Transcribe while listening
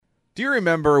Do you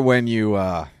remember when you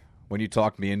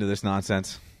talked me into this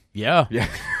nonsense? Yeah. Yeah.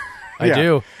 I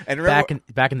do. And remember,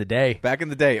 back in the day. Back in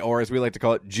the day, or as we like to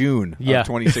call it, June of Yeah.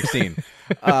 2016.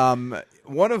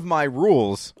 One of my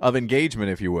rules of engagement,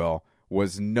 if you will,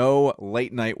 was no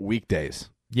late night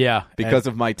weekdays Yeah. because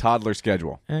of my toddler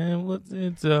schedule. And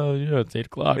it's 8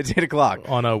 o'clock. It's 8 o'clock.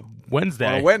 On a Wednesday.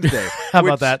 On a Wednesday. How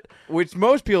about that? Which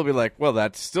most people be like, well,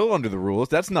 that's still under the rules.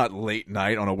 That's not late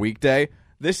night on a weekday.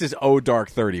 This is dark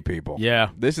 30, people. Yeah.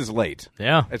 This is late.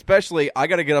 Yeah. Especially, I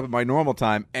got to get up at my normal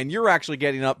time, and you're actually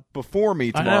getting up before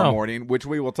me tomorrow morning, which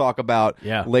we will talk about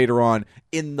later on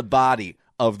in the body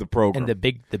of the program. And the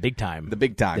big time. The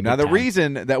big time. Now, the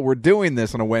reason that we're doing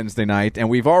this on a Wednesday night, and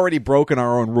we've already broken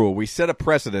our own rule, we set a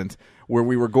precedent where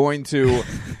we were going to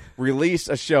release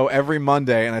a show every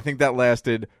Monday, and I think that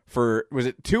lasted for, was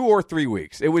it 2 or 3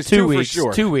 weeks? It was 2 weeks, for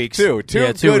sure. 2 weeks. Two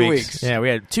good weeks. Yeah, we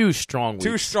had 2 strong weeks.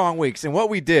 2 strong weeks. And what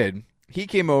we did, he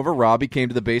came over, Robbie came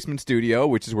to the basement studio,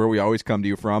 which is where we always come to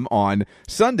you from, on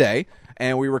Sunday,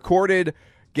 and we recorded,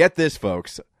 get this,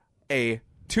 folks, a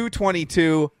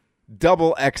 222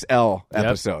 double XL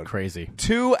episode. Yep, crazy.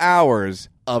 2 hours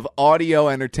of audio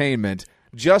entertainment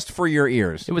just for your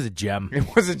ears. It was a gem.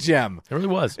 It was a gem. It really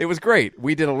was. It was great.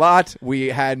 We did a lot. We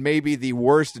had maybe the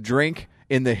worst drink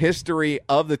in the history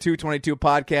of the 222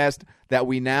 podcast that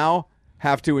we now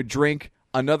have to drink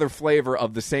another flavor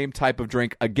of the same type of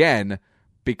drink again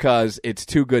because it's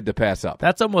too good to pass up.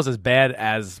 That's almost as bad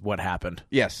as what happened.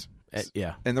 Yes.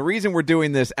 Yeah. And the reason we're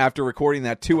doing this after recording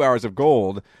that 2 hours of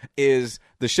gold is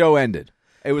the show ended.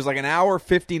 It was like an hour,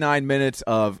 59 minutes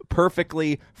of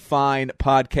perfectly fine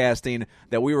podcasting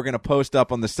that we were going to post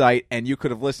up on the site, and you could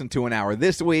have listened to an hour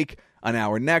this week, an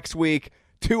hour next week,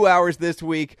 2 hours this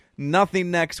week,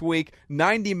 nothing next week,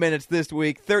 90 minutes this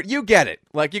week, 30. You get it.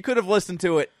 Like, you could have listened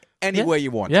to it any way you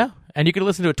want. Yeah. And you can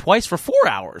listen to it twice for 4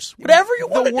 hours. Whatever you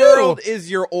want to do. The world is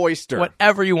your oyster.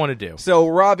 Whatever you want to do. So,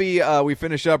 Robbie, we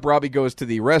finish up. Robbie goes to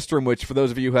the restroom, which, for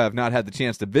those of you who have not had the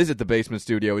chance to visit the basement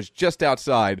studio, is just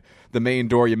outside the main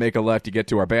door. You make a left, you get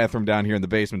to our bathroom down here in the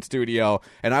basement studio.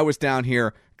 And I was down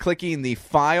here clicking the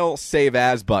File Save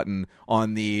As button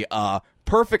on the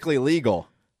perfectly legal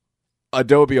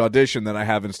Adobe Audition that I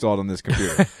have installed on this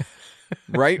computer.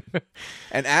 Right?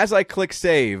 And as I click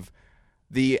save,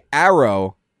 the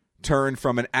arrow turned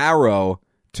from an arrow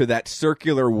to that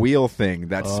circular wheel thing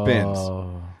that spins.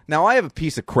 Now, I have a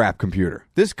piece of crap computer.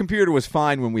 This computer was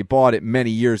fine when we bought it many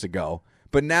years ago,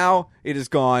 but now it has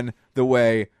gone the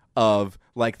way of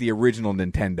like the original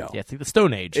Nintendo. Yeah, it's like the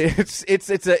Stone Age.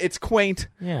 It's quaint.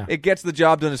 Yeah. It gets the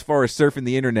job done as far as surfing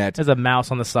the internet. There's a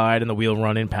mouse on the side and the wheel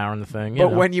running, powering the thing.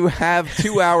 But when you have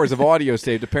 2 hours of audio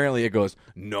saved, apparently it goes,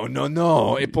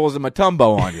 no. It pulls a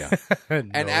Matumbo on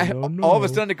you. All of a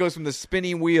sudden it goes from the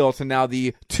spinning wheel to now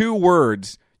the 2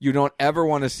 words you don't ever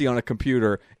want to see on a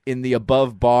computer in the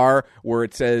above bar where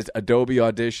it says Adobe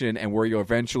Audition and where you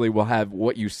eventually will have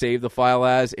what you save the file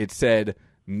as. It said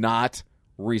not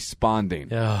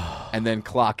responding. And then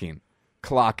clocking,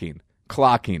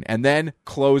 and then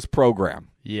close program.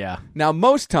 Yeah. Now,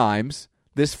 most times,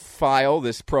 this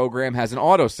program has an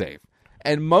autosave.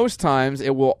 And most times,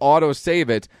 it will autosave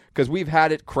it because we've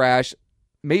had it crash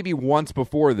maybe once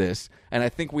before this. And I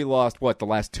think we lost, the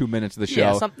last 2 minutes of the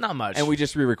show? Yeah, not much. And we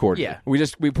just re-recorded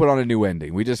it. We put on a new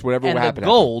ending. Whatever and happened. the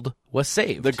gold was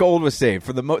saved. The gold was saved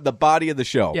for the body of the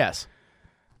show. Yes.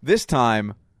 This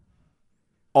time,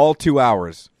 all 2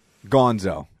 hours,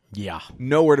 gonzo. Yeah.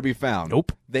 Nowhere to be found.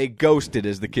 Nope. They ghosted,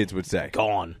 as the kids would say.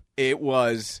 Gone. It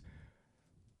was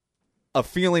a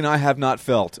feeling I have not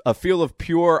felt, a feel of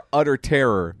pure, utter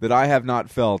terror that I have not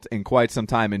felt in quite some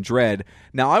time, and dread.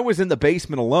 Now, I was in the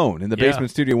basement alone, in the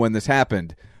basement studio when this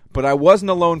happened, but I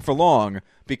wasn't alone for long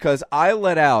because I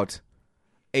let out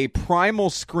a primal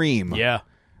scream. Yeah.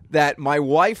 That my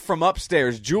wife from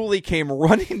upstairs, Julie, came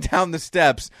running down the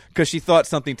steps because she thought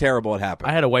something terrible had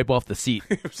happened. I had to wipe off the seat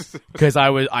because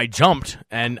I jumped,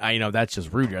 and that's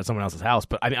just rude. You're at someone else's house,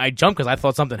 but I jumped because I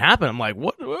thought something happened. I'm like,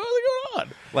 what is going on?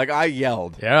 Like, I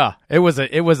yelled. Yeah, it was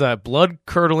a blood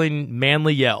curdling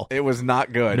manly yell. It was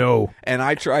not good. No, and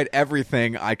I tried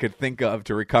everything I could think of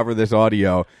to recover this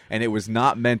audio, and it was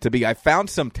not meant to be. I found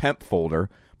some temp folder,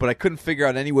 but I couldn't figure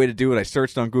out any way to do it. I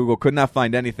searched on Google, could not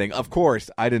find anything. Of course,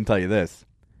 I didn't tell you this.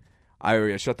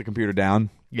 I shut the computer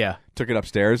down. Yeah. Took it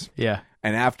upstairs. Yeah.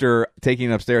 And after taking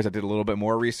it upstairs, I did a little bit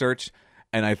more research,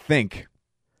 and I think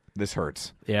this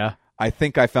hurts. Yeah. I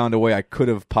think I found a way I could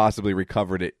have possibly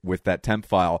recovered it with that temp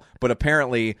file, but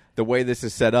apparently the way this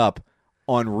is set up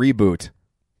on reboot,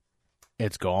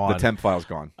 it's gone. The temp file's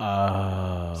gone.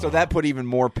 So that put even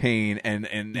more pain and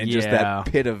just that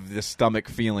pit of the stomach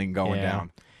feeling going down.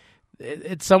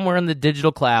 It's somewhere in the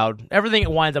digital cloud. Everything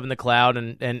winds up in the cloud,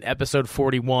 and episode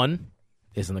 41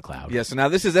 is in the cloud. Yeah, so now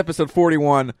this is episode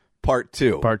 41, part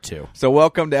 2. Part 2. So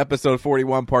welcome to episode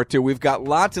 41, part 2. We've got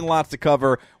lots and lots to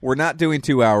cover. We're not doing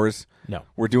 2 hours. No.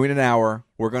 We're doing an hour.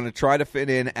 We're going to try to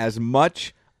fit in as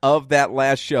much of that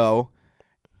last show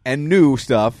and new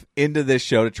stuff into this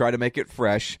show to try to make it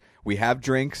fresh. We have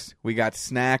drinks. We got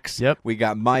snacks. Yep. We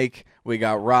got Mike. We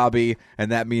got Robbie.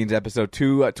 And that means episode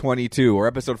 222 or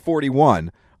episode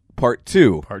 41, part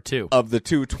 2. Part 2. Of the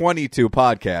 222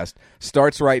 podcast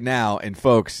starts right now. And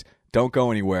folks, don't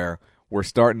go anywhere. We're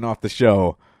starting off the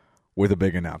show with a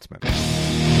big announcement. Time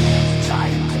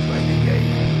to play the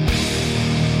game.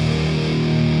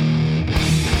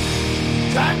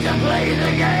 Time to play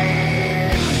the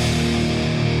game.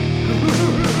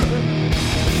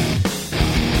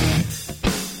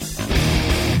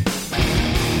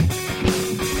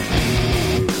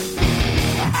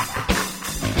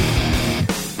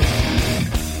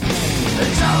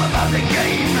 It's all about the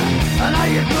game and how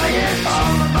you play it.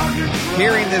 All about your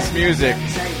Hearing this music,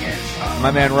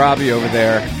 my man Robbie over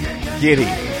there, giddy.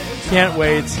 Can't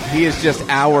wait. He is just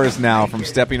hours now from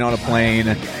stepping on a plane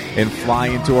and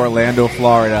flying to Orlando,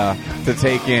 Florida to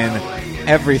take in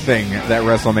everything that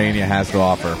WrestleMania has to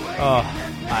offer.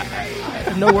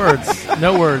 No words.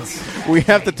 No words. We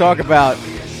have to talk about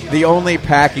the only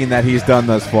packing that he's done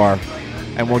thus far,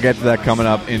 and we'll get to that coming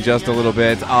up in just a little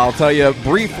bit. I'll tell you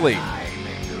briefly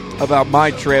about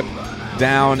my trip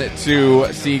down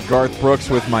to see Garth Brooks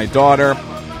with my daughter.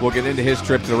 We'll get into his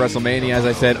trip to the WrestleMania. As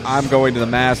I said, I'm going to the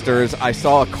Masters. I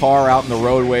saw a car out in the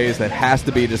roadways that has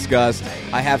to be discussed.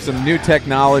 I have some new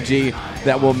technology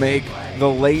that will make the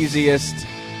laziest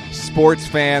sports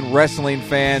fan, wrestling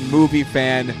fan, movie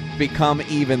fan become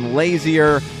even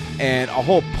lazier, and a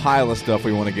whole pile of stuff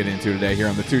we want to get into today here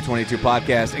on the 222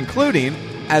 podcast, including,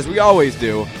 as we always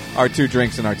do, our 2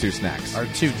 drinks and our 2 snacks. Our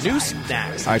 2 new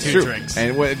snacks. Our And 2 true. drinks.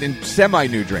 And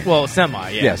semi-new drink. Well, semi,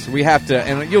 yeah. Yes, we have to,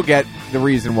 and you'll get the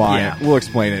reason why. Yeah. We'll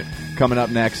explain it coming up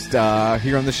next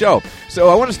here on the show. So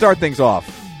I want to start things off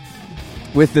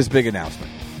with this big announcement.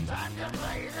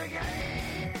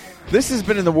 This has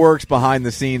been in the works behind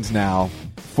the scenes now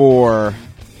for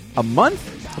a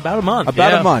month? About a month.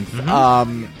 About yeah. a month.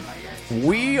 Mhm.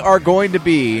 We are going to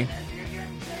be...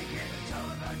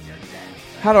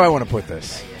 How do I want to put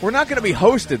this? We're not going to be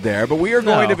hosted there, but we are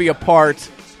going No. to be a part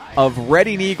of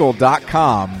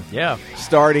ReadingEagle.com Yeah.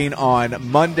 starting on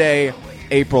Monday,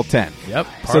 April 10th. Yep.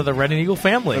 Part So- of the Red and Eagle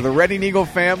family. The Reading Eagle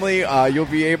family, you'll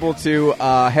be able to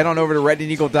head on over to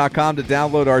ReadingEagle.com to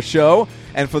download our show.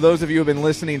 And for those of you who have been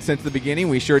listening since the beginning,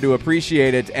 we sure do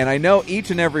appreciate it. And I know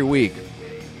each and every week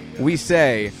we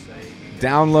say,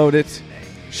 download it,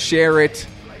 share it,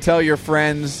 tell your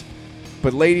friends.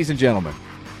 But ladies and gentlemen,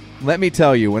 let me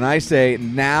tell you, when I say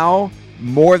now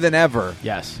more than ever,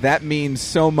 Yes. that means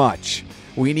so much.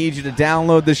 We need you to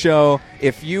download the show.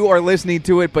 If you are listening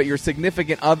to it, but your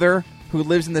significant other who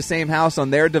lives in the same house on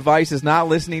their device is not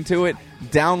listening to it,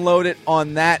 download it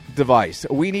on that device.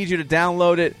 We need you to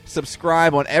download it,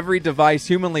 subscribe on every device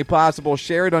humanly possible,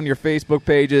 share it on your Facebook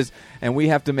pages, and we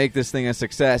have to make this thing a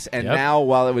success. And Yep. now,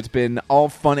 while it's been all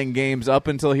fun and games up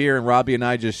until here, and Robbie and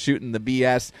I just shooting the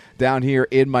BS down here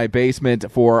in my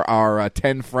basement for our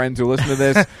 10 friends who listen to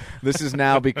this, this has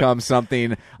now become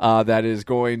something that is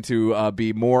going to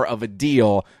be more of a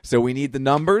deal. So we need the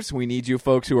numbers. We need you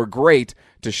folks who are great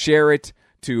to share it,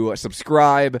 to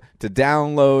subscribe, to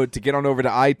download, to get on over to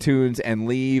iTunes and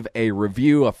leave a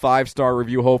review, a 5-star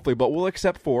review, hopefully. But we'll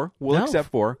accept 4. We'll No, accept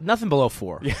 4. Nothing below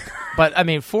 4. But, I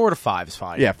mean, 4 to 5 is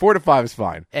fine. Yeah, 4 to 5 is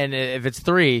fine. And if it's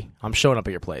 3, I'm showing up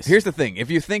at your place. Here's the thing.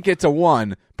 If you think it's a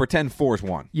 1, pretend 4 is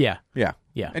 1. Yeah. Yeah.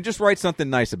 Yeah. And just write something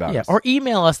nice about Yeah. us. Or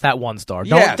email us that 1 star.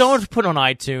 Yes. Don't put it on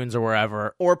iTunes or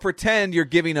wherever. Or pretend you're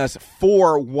giving us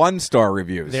 4 1-star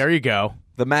reviews. There you go.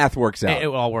 The math works out. It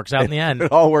all works out in the end.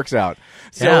 It all works out.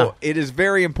 So Yeah. it is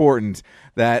very important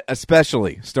that,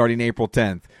 especially starting April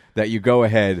 10th, that you go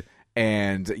ahead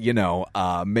and,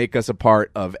 make us a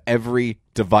part of every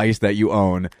device that you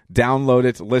own. Download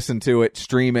it, listen to it,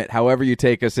 stream it, however you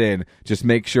take us in. Just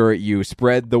make sure you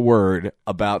spread the word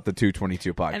about the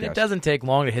 222 podcast. And it doesn't take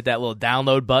long to hit that little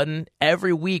download button.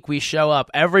 Every week we show up.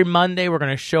 Every Monday we're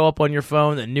going to show up on your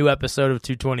phone, a new episode of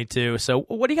 222. So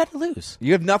what do you got to lose?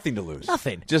 You have nothing to lose.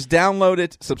 Nothing. Just download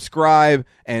it, subscribe,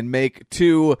 and make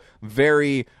 2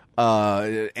 very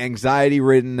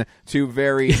anxiety-ridden, 2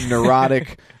 very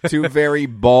neurotic, 2 very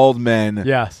bald men.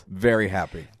 Yes. Very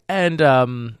happy. And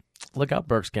look out,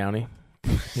 Berks County.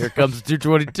 Here comes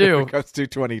 222. It goes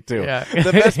 222. Yeah.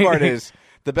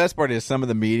 The best part is some of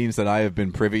the meetings that I have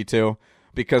been privy to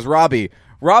because Robbie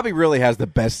really has the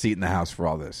best seat in the house for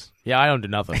all this. Yeah, I don't do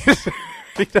nothing.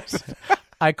 He doesn't.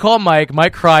 I call Mike.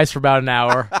 Mike cries for about an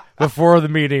hour before the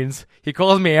meetings. He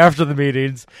calls me after the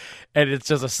meetings, and it's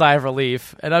just a sigh of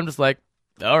relief. And I'm just like,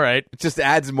 all right. It just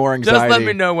adds more anxiety. Just let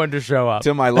me know when to show up.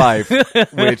 To my life,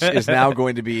 which is now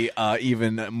going to be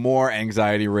even more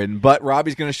anxiety-ridden. But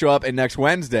Robbie's going to show up, and next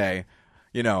Wednesday,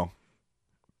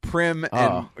 prim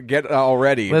and get all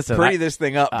ready. Listen, pretty this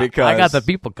thing up because I got the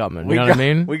people coming. You know what I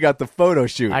mean? We got the photo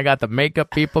shoot. I got the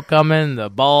makeup people coming, the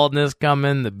baldness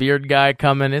coming, the beard guy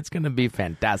coming. It's going to be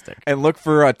fantastic. And look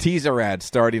for a teaser ad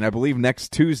starting, I believe,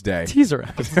 next Tuesday. Teaser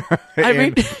ads. I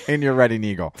mean, in your Reading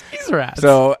Eagle. Teaser ads.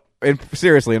 So,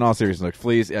 seriously, in all seriousness,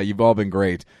 please, you've all been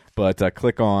great, but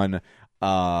click on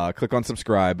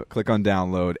subscribe, click on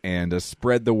download, and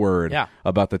spread the word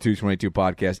about the 222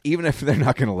 podcast. Even if they're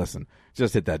not going to listen,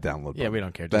 just hit that download button. Yeah, we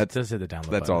don't care. Just hit the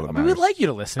download That's button. all that We matters. would like you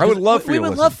to listen. I would love for you to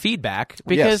listen. We would love feedback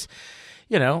because,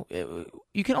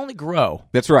 you can only grow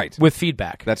That's right. with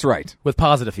feedback. That's right. With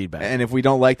positive feedback. And if we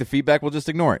don't like the feedback, we'll just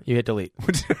ignore it. You hit delete.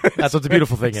 That's what the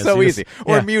beautiful thing is. So You easy. just-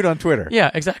 Or yeah. mute on Twitter. Yeah,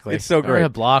 exactly. It's so great. Or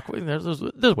block. There's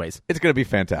ways. It's going to be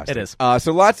fantastic. It is.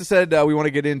 So lots of said we want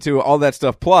to get into all that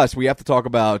stuff. Plus, we have to talk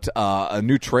about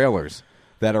new trailers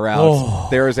that are out. Oh.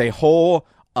 There is a whole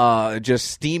just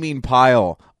steaming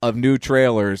pile of new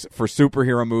trailers for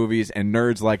superhero movies and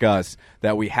nerds like us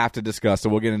that we have to discuss. So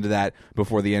we'll get into that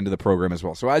before the end of the program as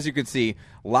well. So as you can see,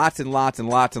 lots and lots and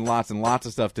lots and lots and lots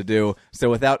of stuff to do.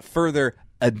 So without further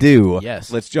ado,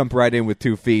 let's jump right in with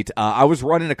 2 feet. I was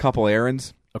running a couple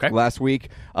errands last week.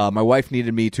 My wife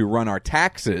needed me to run our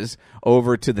taxes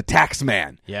over to the tax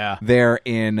man. Yeah. There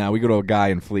in, we go to a guy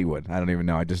in Fleetwood. I don't even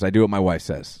know. I do what my wife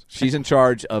says. She's in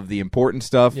charge of the important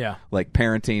stuff, like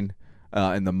parenting,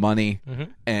 and the money,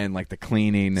 and like the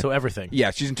cleaning. So everything.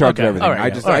 Yeah, she's in charge of everything. All right,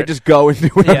 I just go and do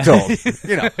what I'm told.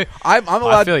 I'm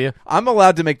allowed. I feel you. I'm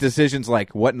allowed to make decisions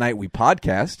like what night we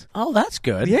podcast. Oh, that's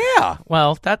good. Yeah.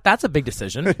 Well, that's a big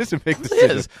decision. It is a big It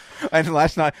decision. is. And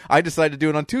last night I decided to do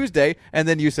it on Tuesday, and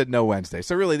then you said no Wednesday.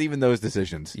 So really, even those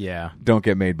decisions, don't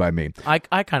get made by me. I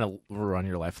kind of run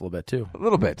your life a little bit too. A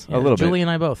little bit. Julie and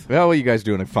I both. Well, you guys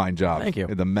doing a fine job. Thank you.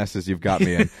 The messes you've got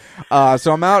me in.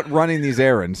 So I'm out running these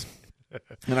errands.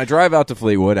 And I drive out to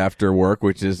Fleetwood after work,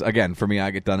 which is, again, for me,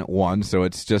 I get done at 1, so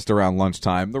it's just around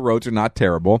lunchtime. The roads are not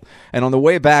terrible. And on the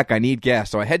way back, I need gas.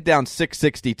 So I head down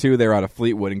 662 there out of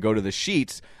Fleetwood and go to the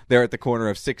Sheets there at the corner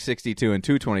of 662 and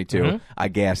 222. I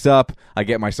gas up. I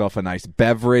get myself a nice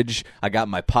beverage. I got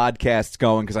my podcasts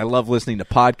going because I love listening to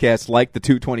podcasts like the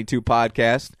 222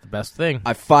 podcast. The best thing.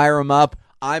 I fire them up.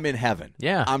 I'm in heaven.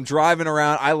 Yeah. I'm driving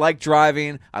around. I like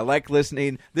driving. I like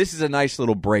listening. This is a nice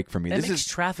little break for me. That This makes is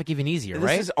traffic even easier, this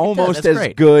right? is almost That's as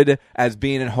great. good as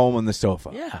being at home on the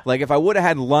sofa. Yeah. Like if I would have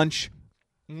had lunch,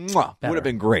 would have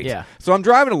been great. Yeah. So I'm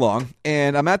driving along,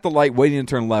 and I'm at the light waiting to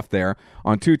turn left there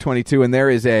on 222, and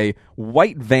there is a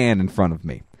white van in front of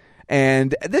me.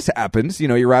 And this happens.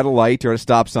 You're at a light, you're at a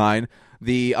stop sign,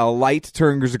 the light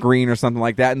turns green or something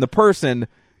like that, and the person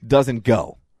doesn't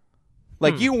go.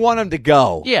 Like you want them to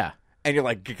go. Yeah. And you're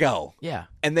like, go. Yeah.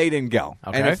 And they didn't go.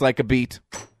 Okay. And it's like a beat.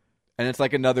 And it's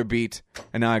like another beat.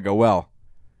 And now I go, well,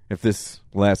 if this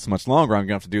lasts much longer, I'm going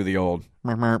to have to do the old.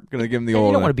 Going to give him the And old.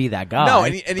 you don't want to be that guy. No,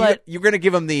 and but you're going to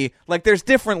give him the. Like, there's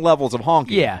different levels of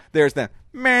honking. Yeah. There's the.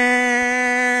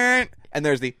 And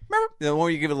there's the. The more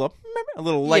you give it a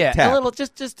little light tap. a little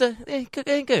just go. Just like,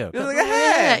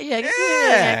 hey,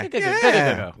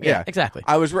 Yeah, exactly.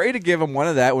 I was ready to give him one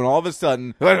of that when all of a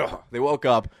sudden they woke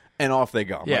up and off they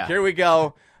go. I'm like, here we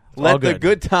go. Let the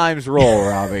good times roll,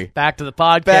 Robbie. Back to the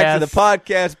podcast. Back to the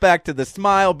podcast. Back to the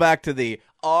smile. Back to the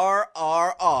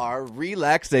RRR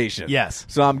relaxation. Yes.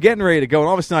 So I'm getting ready to go, and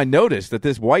all of a sudden I notice that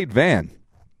this white van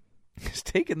is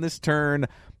taking this turn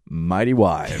mighty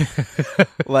wide.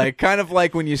 kind of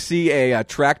like when you see a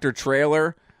tractor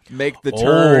trailer make the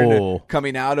turn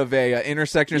coming out of a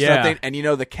intersection or something, and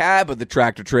the cab of the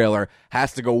tractor trailer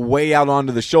has to go way out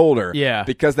onto the shoulder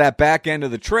because that back end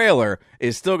of the trailer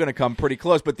is still going to come pretty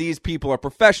close, but these people are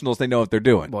professionals. They know what they're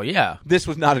doing. Well, yeah. This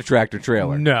was not a tractor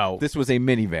trailer. No. This was a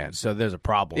minivan. So there's a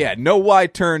problem. Yeah, no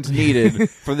wide turns needed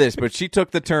for this, but she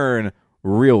took the turn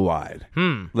real wide.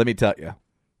 Let me tell you.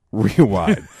 Real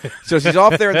wide. So she's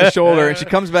off there at the shoulder, and she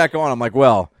comes back on. I'm like,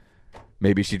 well,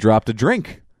 maybe she dropped a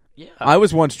drink. Yeah. I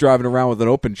was once driving around with an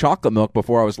open chocolate milk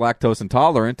before I was lactose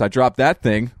intolerant. I dropped that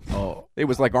thing. Oh. It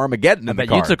was like Armageddon in the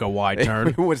car. You took a wide turn.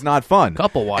 It was not fun.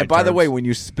 Couple wide And by the turns. way, when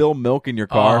you spill milk in your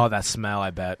car. Oh, that smell,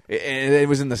 I bet. It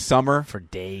was in the summer. For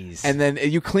days. And then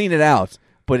you clean it out,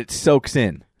 but it soaks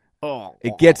in. Oh.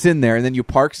 It gets in there, and then you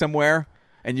park somewhere,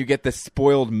 and you get the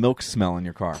spoiled milk smell in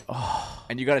your car.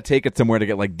 and you got to take it somewhere to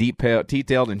get like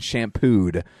detailed and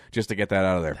shampooed just to get that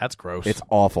out of there. That's gross. It's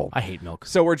awful. I hate milk.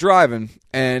 So we're driving,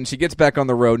 and she gets back on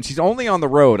the road, and she's only on the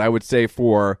road, I would say,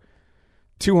 for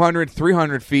 200,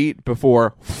 300 feet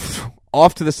before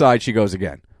off to the side she goes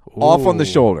again. Ooh. Off on the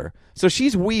shoulder. So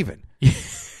she's weaving.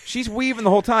 She's weaving the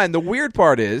whole time. The weird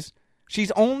part is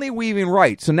she's only weaving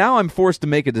right. So now I'm forced to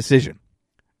make a decision.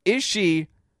 Is she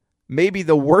maybe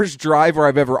the worst driver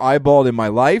I've ever eyeballed in my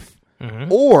life,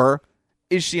 or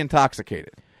is she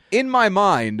intoxicated? In my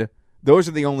mind, those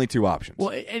are the only two options. Well,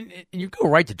 and you go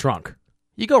right to drunk.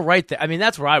 You go right there. I mean,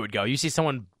 that's where I would go. You see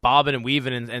someone bobbing and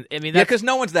weaving, and I mean, yeah, because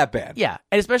no one's that bad. Yeah,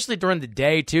 and especially during the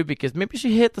day, too, because maybe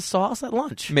she hit the sauce at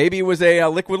lunch. Maybe it was a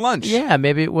liquid lunch. Yeah,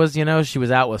 maybe it was, she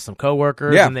was out with some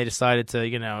coworkers, and they decided to,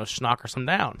 schnock her some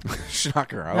down.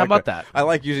 Schnocker. How about that? I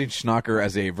like using schnocker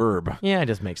as a verb. Yeah, I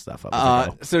just make stuff up. As I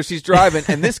go. So she's driving,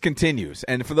 and this continues.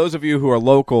 And for those of you who are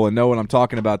local and know what I'm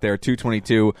talking about there,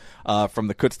 222 from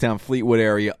the Kutztown Fleetwood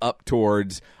area up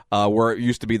towards where it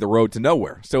used to be the road to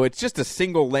nowhere. So it's just a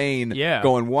single lane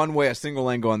going one way, a single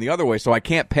lane going the other way. So I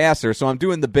can't pass her. So I'm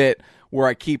doing the bit where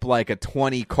I keep like a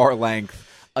 20 car length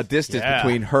a distance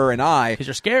between her and I. Because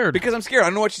you're scared. Because I'm scared. I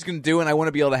don't know what she's going to do, and I want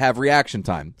to be able to have reaction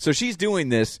time. So she's doing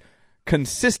this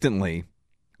consistently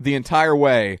the entire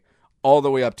way, all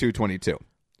the way up 222.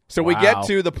 So we get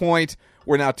to the point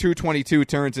where now 222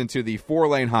 turns into the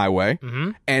 4-lane highway,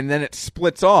 and then it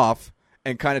splits off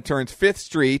and kind of turns 5th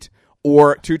Street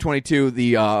or 222,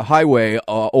 the highway,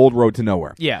 old road to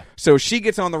nowhere. Yeah. So she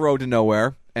gets on the road to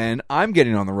nowhere, and I'm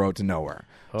getting on the road to nowhere.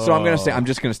 So I'm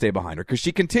just going to stay behind her because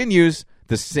she continues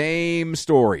the same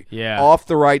story. Yeah. Off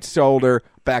the right shoulder,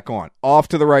 back on. Off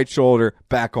to the right shoulder,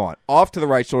 back on. Off to the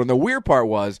right shoulder. And the weird part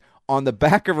was, on the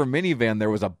back of her minivan, there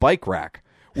was a bike rack,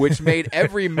 which made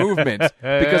every movement,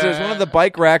 because it was one of the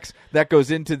bike racks that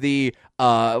goes into the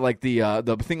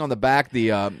the thing on the back,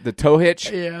 the tow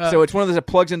hitch. Yeah. So it's one of those that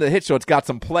plugs into the hitch, so it's got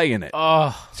some play in it.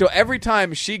 So every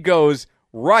time she goes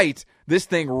right, this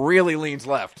thing really leans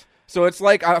left. So it's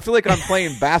like, I feel like I'm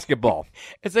playing basketball.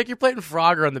 It's like you're playing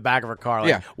Frogger on the back of her car.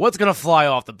 Like, what's going to fly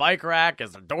off the bike rack?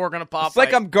 Is the door going to pop? It's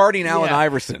like I'm guarding Allen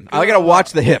Iverson. I got to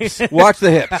watch the hips. Watch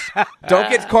the hips. Don't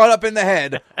get caught up in the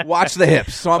head. Watch the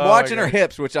hips. So I'm watching her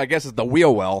hips, which I guess is the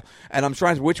wheel well, and I'm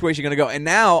trying which way she's going to go. And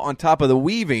now, on top of the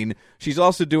weaving, she's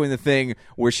also doing the thing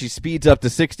where she speeds up to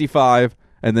 65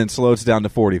 and then slows down to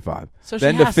 45. So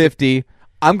then to 50.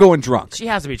 I'm going drunk. She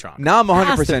has to be drunk. Now I'm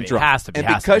 100% drunk. Has to be. And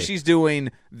because she's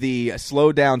doing the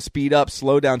slow down, speed up,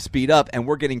 and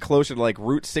we're getting closer to like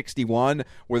Route 61,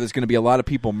 where there's going to be a lot of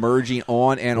people merging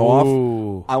on and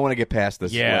off, I want to get past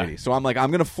this lady. So I'm like,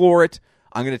 I'm going to floor it.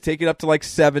 I'm going to take it up to like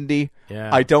 70. Yeah.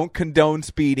 I don't condone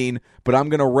speeding, but I'm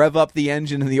going to rev up the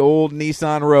engine in the old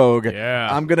Nissan Rogue.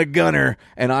 Yeah. I'm going to gun her,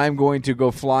 and I'm going to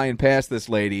go flying past this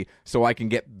lady so I can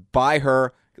get by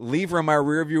her, leave her in my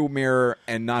rearview mirror,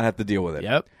 and not have to deal with it.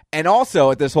 Yep. And also,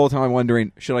 at this whole time, I'm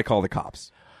wondering, should I call the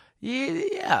cops?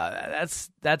 Yeah, that's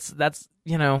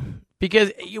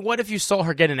because what if you saw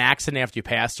her get in an accident after you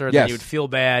passed her, then you would feel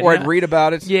bad. Or I'd read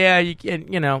about it. Yeah, you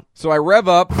can, So I rev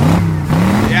up.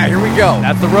 Yeah, here we go.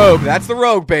 That's the Rogue. That's the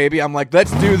Rogue, baby. I'm like,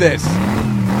 let's do this.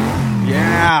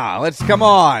 Yeah, let's come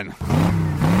on.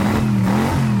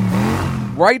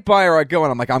 Right by her I go,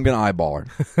 and I'm like, I'm going to eyeball her.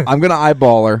 I'm going to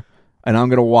eyeball her. And I'm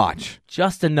going to watch.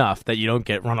 Just enough that you don't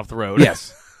get run off the road.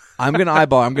 Yes. I'm going to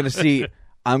eyeball. I'm going to see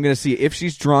if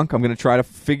she's drunk. I'm going to try to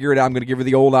figure it out. I'm going to give her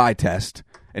the old eye test.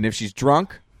 And if she's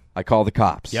drunk, I call the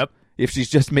cops. Yep. If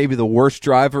she's just maybe the worst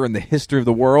driver in the history of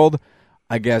the world,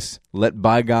 I guess let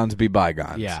bygones be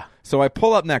bygones. Yeah. So I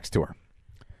pull up next to her.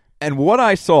 And what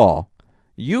I saw,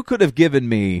 you could have given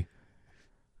me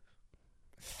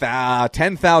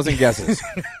 10,000 guesses.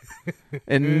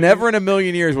 And never in a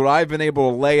million years would I have been able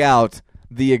to lay out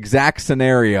the exact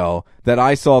scenario that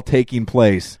I saw taking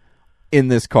place in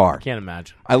this car. Can't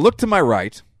imagine. I look to my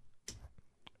right,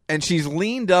 and she's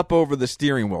leaned up over the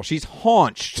steering wheel. She's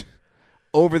haunched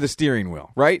over the steering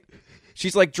wheel, right?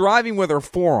 She's like driving with her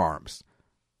forearms.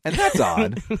 And that's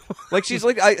odd. Like she's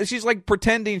like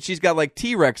pretending she's got like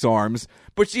T-Rex arms,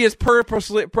 but she has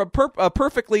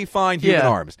perfectly fine human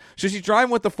arms. So she's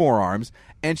driving with the forearms,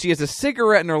 and she has a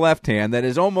cigarette in her left hand that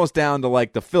is almost down to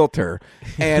like the filter.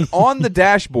 And on the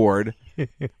dashboard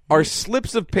are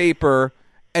slips of paper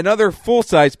and other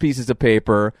full-size pieces of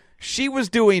paper. She was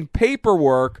doing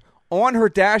paperwork on her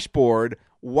dashboard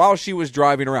while she was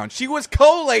driving around. She was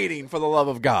collating, for the love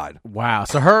of God. Wow.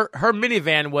 So her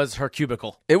minivan was her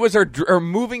cubicle. It was her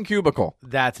moving cubicle.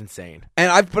 That's insane.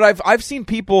 And I've seen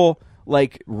people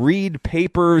like read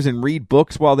papers and read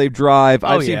books while they drive.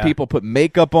 I've seen people put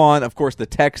makeup on. Of course, the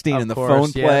texting and the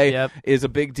phone play is a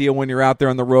big deal when you're out there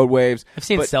on the roadways. I've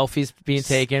seen selfies being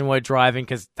taken while driving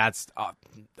because that's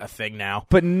a thing now.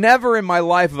 But never in my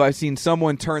life have I seen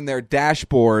someone turn their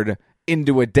dashboard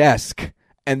into a desk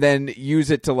and then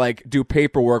use it to like do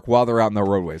paperwork while they're out on the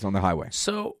roadways on the highway.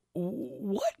 So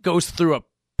what goes through a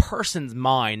person's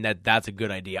mind that's a good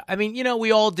idea? I mean,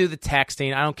 we all do the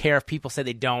texting. I don't care if people say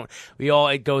they don't.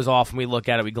 It goes off and we look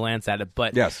at it, we glance at it.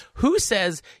 But who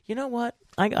says, you know what?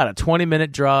 I got a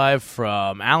 20-minute drive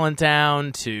from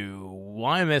Allentown to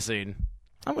Wyomissing.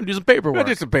 I'm going to do some paperwork. I'll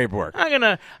do some paperwork.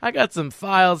 I got some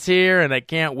files here, and I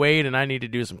can't wait, and I need to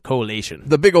do some collation.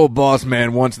 The big old boss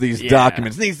man wants these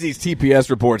documents, needs these TPS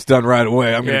reports done right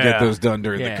away. I'm going to get those done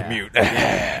during the commute.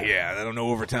 I don't know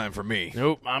overtime for me.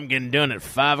 Nope, I'm getting done at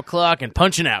 5 o'clock and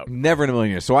punching out. Never in a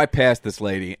million years. So I passed this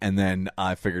lady, and then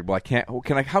I figured, well,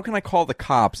 how can I call the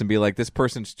cops and be like, this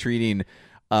person's treating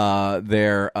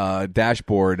their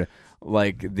dashboard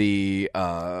like their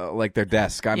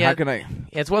desk. How can I?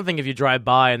 It's one thing if you drive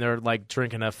by and they're like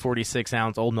drinking a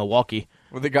 46-ounce Old Milwaukee.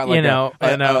 Well, they got like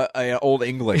a Old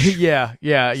English.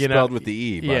 Spelled with the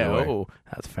E. By the way. Oh,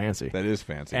 that's fancy. That is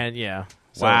fancy. And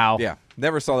so, wow. Yeah,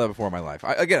 never saw that before in my life.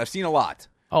 I've seen a lot.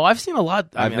 Oh, I've seen a lot.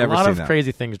 I've never seen that.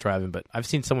 Crazy things driving, but I've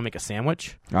seen someone make a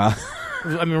sandwich. I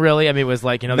mean, really? I mean, it was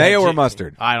like mayo or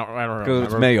mustard. I don't know.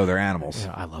 Because it's mayo. They're animals.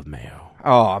 I love mayo.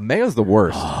 Oh, mayo's the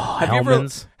worst.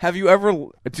 Hellman's. Have you ever?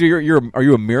 Are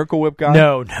you a Miracle Whip guy?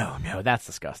 No. That's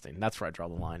disgusting. That's where I draw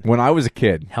the line. When I was a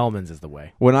kid, Hellman's is the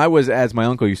way. When I was, as my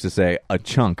uncle used to say, a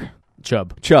chunk.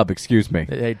 Chub. Excuse me.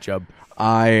 Hey, Chub.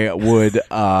 I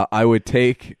would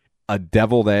take a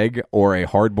deviled egg or a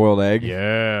hard-boiled egg,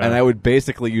 and I would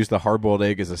basically use the hard-boiled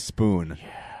egg as a spoon,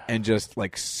 and just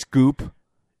like scoop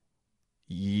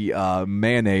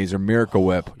mayonnaise or Miracle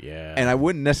Whip, and I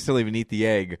wouldn't necessarily even eat the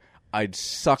egg. I'd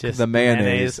suck just the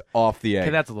mayonnaise off the egg.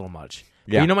 Okay, that's a little much.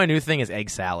 Yeah. My new thing is egg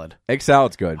salad. Egg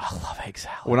salad's good. I love egg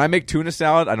salad. When I make tuna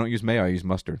salad, I don't use mayo. I use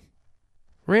mustard.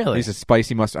 Really? I use a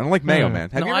spicy mustard. I don't like mayo, man.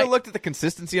 Have you ever looked at the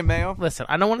consistency of mayo? Listen,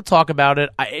 I don't want to talk about it.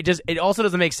 It also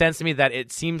doesn't make sense to me that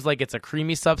it seems like it's a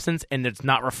creamy substance and it's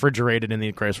not refrigerated in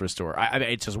the grocery store.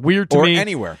 It's just weird to me.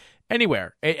 Or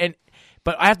anywhere.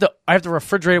 But I have to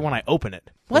refrigerate it when I open it.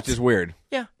 What? Which is weird.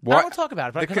 Yeah. I don't want to talk about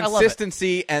it, but the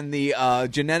consistency and the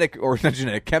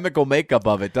chemical makeup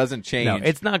of it doesn't change. No,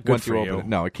 it's not good for you.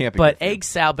 No, it can't be. But egg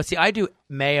salad. But see, I do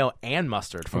mayo and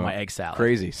mustard for my egg salad.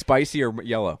 Crazy. Spicy or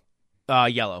yellow?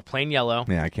 Yellow, plain yellow.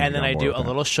 Yeah, I can't. And then I do a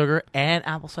little sugar and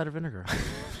apple cider vinegar.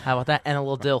 How about that? And a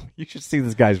little dill. You should see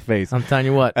this guy's face. I'm telling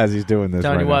you what. As he's doing this.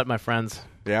 Telling you what, my friends.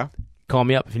 Yeah. Call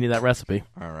me up if you need that recipe.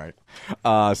 All right.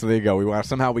 So there you go.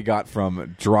 We got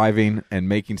from driving and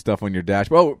making stuff on your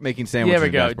dashboard. Oh, making sandwiches. Yeah,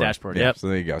 we go. Dashboard. Yep. So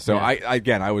there you go. So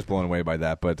I was blown away by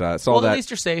that. But at least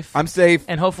you're safe. I'm safe.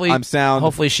 And hopefully I'm sound.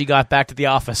 Hopefully she got back to the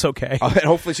office okay. And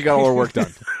hopefully she got all her work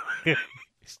done.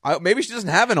 Maybe she doesn't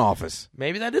have an office.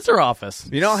 Maybe that is her office.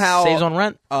 You know how saves on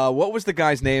rent. What was the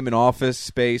guy's name in Office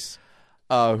Space?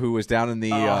 Who was down in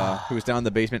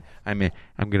the basement?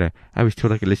 I was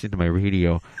told I could listen to my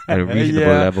radio at a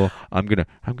reasonable level. I'm gonna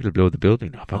blow the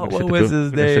building up. What was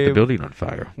his name? Set the building on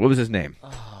fire. What was his name?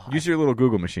 Use your little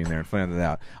Google machine there and find it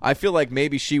out. I feel like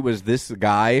maybe she was this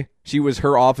guy. She was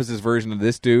her office's version of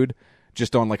this dude,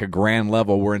 just on like a grand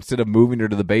level. Where instead of moving her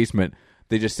to the basement,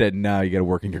 they just said, "No, you got to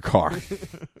work in your car."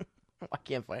 I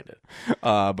can't find it.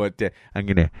 But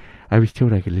I was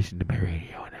told I could listen to my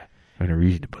radio on a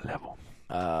reasonable level.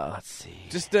 Let's see.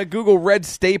 Just Google red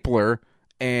stapler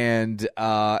and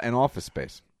an Office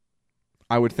Space.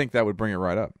 I would think that would bring it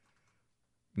right up.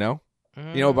 No?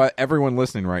 But everyone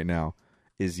listening right now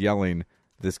is yelling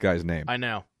this guy's name. I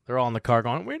know. They're all in the car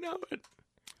going, we know it.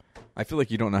 I feel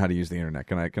like you don't know how to use the internet.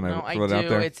 Can I throw it out do.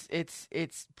 there?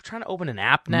 It's trying to open an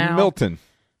app now. Milton.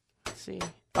 Let's see.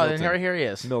 Oh, then here he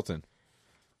is. Milton.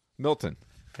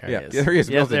 There he is. There he is.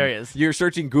 Yes, there he is. You're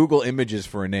searching Google Images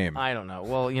for a name. I don't know.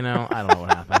 Well, I don't know what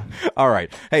happened. All right.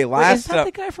 Hey, is that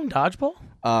the guy from Dodgeball?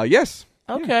 Yes.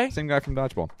 Okay. Yeah, same guy from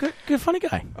Dodgeball. Good, funny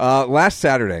guy. Last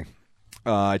Saturday,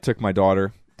 I took my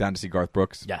daughter down to see Garth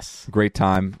Brooks. Yes. Great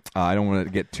time. I don't want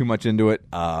to get too much into it,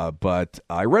 but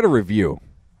I read a review.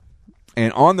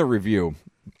 And on the review,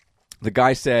 the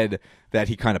guy said that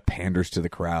he kind of panders to the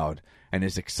crowd. And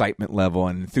his excitement level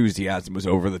and enthusiasm was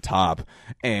over the top,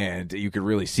 and you could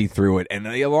really see through it. And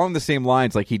along the same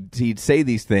lines, like he'd say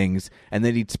these things, and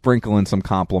then he'd sprinkle in some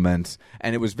compliments,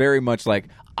 and it was very much like,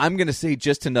 I'm going to say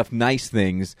just enough nice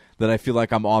things that I feel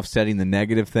like I'm offsetting the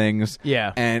negative things.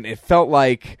 Yeah. And it felt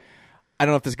like, I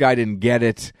don't know if this guy didn't get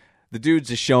it, The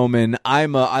dude's a showman.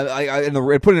 Put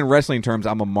it in wrestling terms,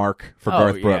 I'm a mark for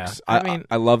Garth Brooks.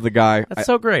 I love the guy. That's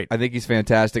so great. I think he's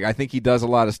fantastic. I think he does a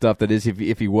lot of stuff that is,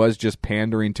 if he was just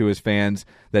pandering to his fans,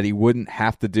 that he wouldn't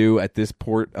have to do at this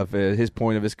point of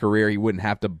his career. He wouldn't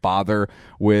have to bother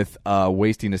with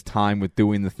wasting his time with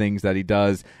doing the things that he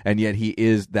does, and yet he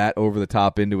is that over the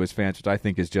top into his fans, which I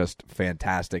think is just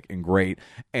fantastic and great.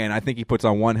 And I think he puts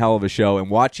on one hell of a show. And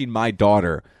watching my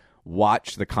daughter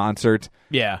watch the concert,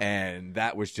 and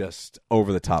that was just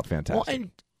over the top fantastic.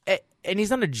 Well, and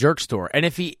he's not a jerk store, and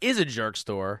if he is a jerk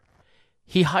store,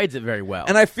 he hides it very well.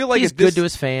 And I feel like he's good to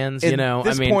his fans. At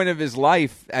this point of his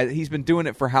life, he's been doing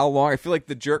it for how long? I feel like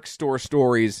the jerk store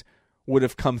stories would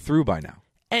have come through by now.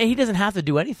 And he doesn't have to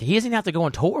do anything. He doesn't have to go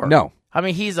on tour. No. I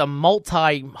mean, he's a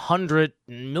multi-hundred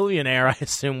millionaire, I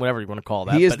assume, whatever you want to call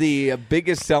that. He is the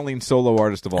biggest selling solo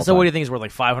artist of all time. So what do you think he's worth,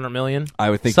 like $500 million? I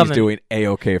would think he's doing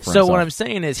A-okay for himself. So what I'm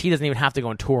saying is he doesn't even have to go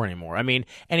on tour anymore. I mean,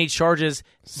 and he charges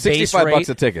 $65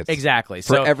 a ticket. Exactly.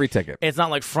 For every ticket. It's not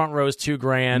like front row's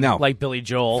 $2,000 no. like Billy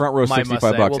Joel. Front row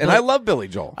 $65. And I love Billy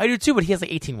Joel. I do too, but he has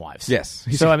like 18 wives. Yes.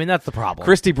 So, I mean, that's the problem.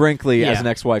 Christy Brinkley as an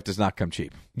ex-wife does not come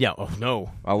cheap. Yeah,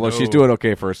 no. Although she's doing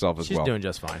okay for herself as well. She's doing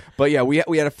just fine. But yeah, we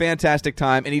had a fantastic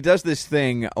time, and he does this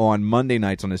thing on Monday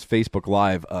nights on his Facebook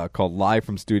Live called Live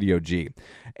from Studio G,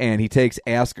 and he takes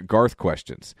Ask Garth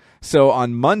questions. So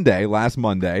on Monday, last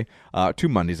Monday, 2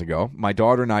 Mondays ago, my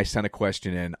daughter and I sent a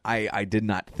question in. I did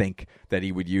not think that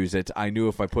he would use it. I knew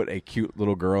if I put a cute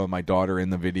little girl and my daughter in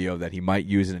the video that he might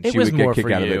use it, and she would get a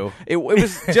kick out of it. It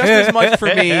was just as much for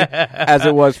me as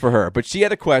it was for her. But she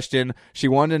had a question. She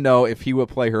wanted to know if he would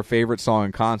play her favorite song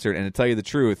in concert, and to tell you the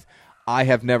truth, I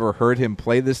have never heard him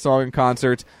play this song in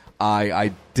concert.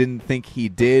 I didn't think he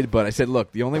did, but I said,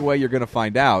 look, the only way you're going to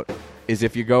find out is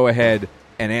if you go ahead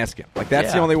and ask him. Like,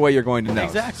 that's the only way you're going to know.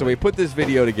 Exactly. So we put this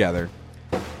video together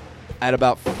at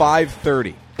about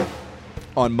 5:30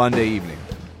 on Monday evening,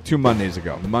 2 Mondays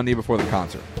ago, the Monday before the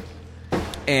concert.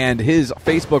 And his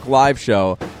Facebook Live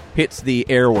show hits the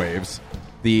airwaves,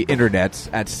 the internets,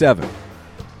 at 7.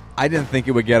 I didn't think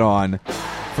it would get on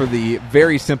for the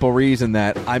very simple reason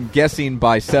that I'm guessing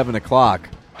by 7 o'clock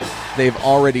they've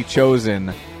already chosen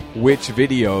which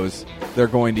videos they're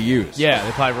going to use. Yeah,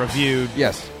 they probably reviewed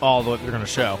all what they're going to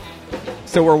show.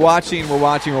 So we're watching.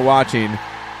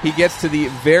 He gets to the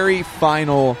very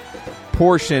final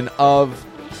portion of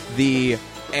the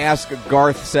Ask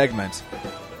Garth segment,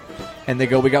 and they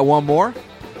go, we got one more?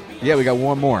 Yeah, we got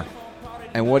one more.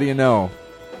 And what do you know?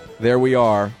 There we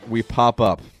are. We pop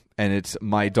up, and it's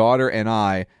my daughter and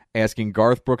I asking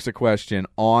Garth Brooks a question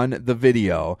on the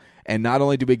video. And not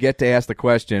only do we get to ask the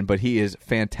question, but he is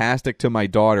fantastic to my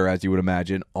daughter, as you would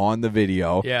imagine, on the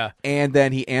video. Yeah. And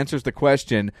then he answers the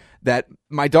question that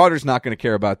my daughter's not going to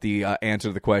care about the answer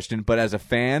to the question, but as a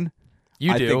fan,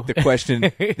 I think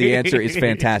the answer is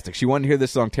fantastic. She wanted to hear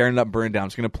this song, Tearing It Up and Burning It Down. I'm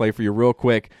just going to play for you real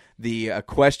quick the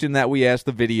question that we asked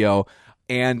the video,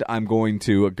 and I'm going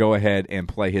to go ahead and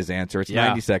play his answer. It's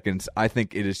 90 seconds. I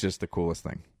think it is just the coolest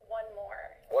thing. One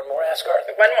more, Ask Garth.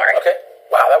 One more. Okay.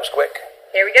 Wow, that was quick.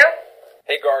 Here we go.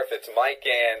 Hey, Garth, it's Mike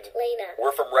and Lena.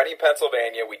 We're from Reading,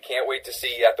 Pennsylvania. We can't wait to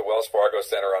see you at the Wells Fargo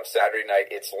Center on Saturday night.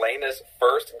 It's Lena's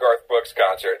first Garth Brooks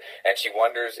concert, and she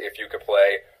wonders if you could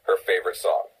play her favorite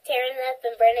song. Tearing It Up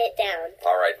and Burning It Down.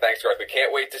 All right, thanks, Garth. We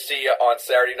can't wait to see you on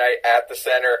Saturday night at the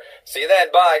Center. See you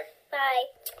then. Bye. Bye.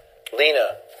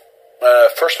 Lena,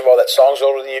 first of all, that song's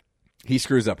older than you. He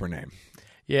screws up her name.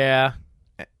 Yeah.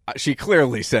 She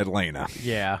clearly said Lena.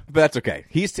 Yeah. But that's okay.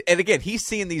 He's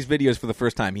seeing these videos for the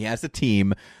first time. He has a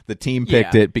team. The team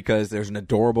picked it because there's an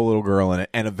adorable little girl in it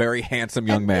and a very handsome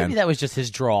young man. Maybe that was just his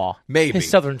draw. Maybe. His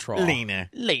southern draw. Lena.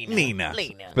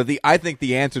 But I think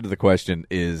the answer to the question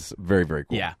is very, very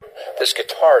cool. Yeah. This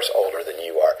guitar's older than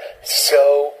you are.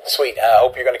 So sweet. I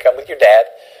hope you're going to come with your dad.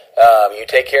 You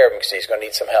take care of him because he's going to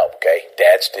need some help, okay?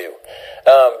 Dads do.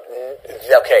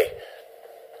 Okay.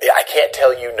 Yeah, I can't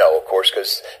tell you no, of course,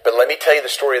 but let me tell you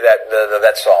the story of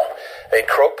that song. In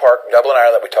Croke Park, Dublin,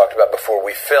 Ireland, we talked about before,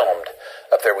 we filmed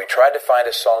up there. We tried to find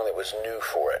a song that was new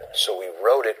for it. So we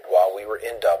wrote it while we were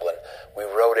in Dublin. We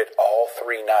wrote it all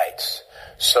 3 nights.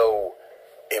 So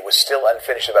it was still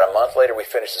unfinished. About a month later, we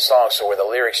finished the song. So where the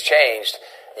lyrics changed,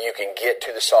 you can get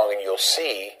to the song and you'll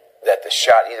see that the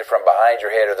shot either from behind your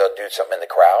head or they'll do something in the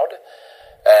crowd.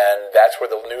 And that's where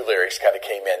the new lyrics kind of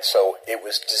came in. So it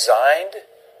was designed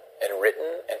and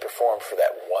written and performed for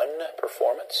that one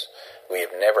performance. We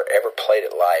have never, ever played it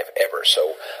live, ever.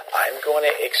 So I'm going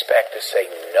to expect to say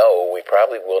no, we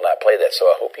probably will not play that. So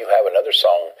I hope you have another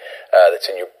song that's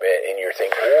in your thing.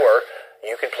 Or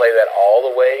You can play that all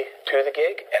the way to the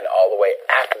gig and all the way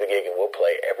after the gig, and we'll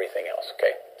play everything else,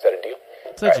 okay? Is that a deal?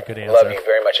 Such a good answer. Love you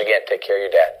very much. Again, take care of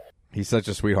your dad. He's such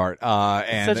a sweetheart.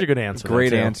 And such a good answer.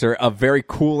 Great answer. A very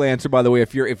cool answer, by the way.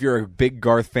 If you're a big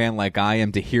Garth fan like I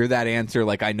am, to hear that answer,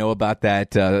 like I know about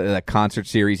that concert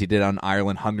series he did on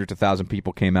Ireland, hundreds of thousands of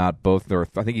people came out. I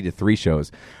think he did 3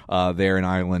 shows there in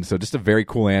Ireland. So just a very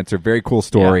cool answer, very cool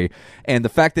story. Yeah. And the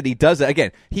fact that he does it,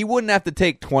 again, he wouldn't have to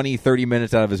take 20, 30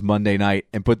 minutes out of his Monday night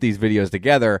and put these videos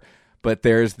together. But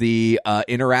there's the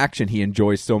interaction he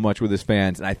enjoys so much with his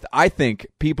fans. And I think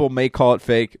people may call it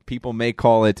fake. People may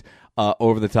call it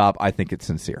over the top. I think it's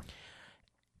sincere.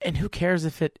 And who cares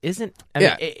if it isn't? I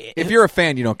mean, if you're a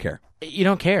fan, you don't care. You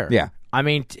don't care. Yeah. I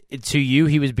mean, to you,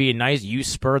 he was being nice. You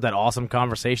spurred that awesome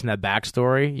conversation, that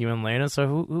backstory, you and Lena.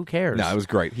 So who cares? No, it was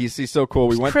great. He's so cool.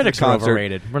 We went critics to the concert. Are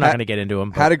overrated. We're not going to get into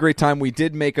him. Had a great time. We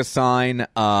did make a sign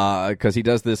because he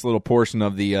does this little portion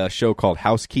of the show called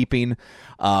Housekeeping,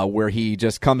 where he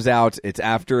just comes out. It's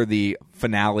after the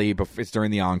finale, but it's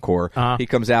during the encore. He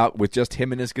comes out with just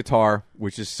him and his guitar,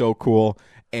 which is so cool.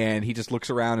 And he just looks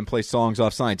around and plays songs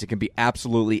off signs. It can be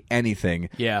absolutely anything.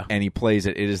 Yeah. And he plays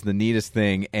it. It is the neatest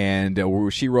thing. And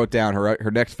she wrote down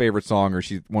her next favorite song, or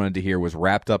she wanted to hear, was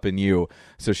Wrapped Up in You.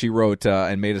 So she wrote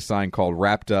and made a sign called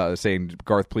saying,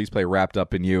 Garth, please play Wrapped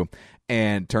Up in You.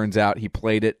 And turns out he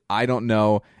played it. I don't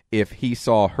know if he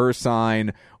saw her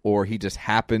sign or he just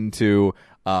happened to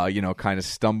kind of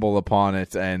stumble upon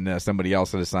it, and somebody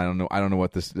else had a sign. I don't know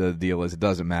what the deal is. It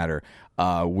doesn't matter.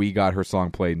 We got her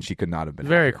song played, and she could not have been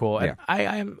very cool. Yeah.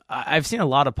 I've seen a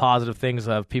lot of positive things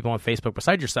of people on Facebook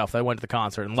besides yourself that went to the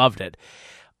concert and loved it.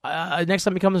 Next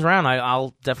time he comes around,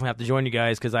 I'll definitely have to join you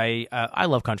guys because I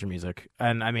love country music,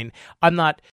 and I mean I'm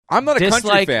not a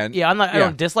country fan. Yeah, I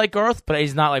don't dislike Garth, but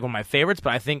he's not like one of my favorites.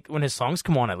 But I think when his songs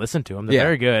come on, I listen to them. They're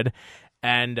very good,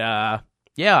 and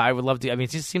yeah, I would love to. I mean,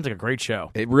 it just seems like a great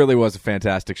show. It really was a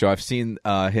fantastic show. I've seen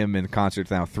him in concerts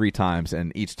now 3 times,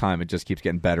 and each time it just keeps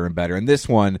getting better and better. And this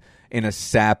one, in a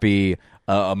sappy,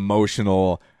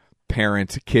 emotional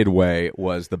parent-kid way,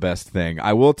 was the best thing.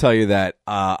 I will tell you that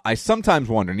I sometimes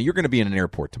wonder, and you're going to be in an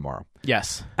airport tomorrow.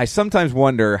 Yes. I sometimes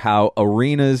wonder how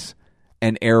arenas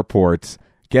and airports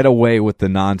get away with the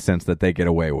nonsense that they get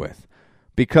away with.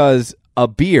 Because a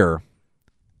beer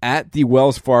at the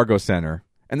Wells Fargo Center,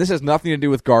 and this has nothing to do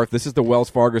with Garth. This is the Wells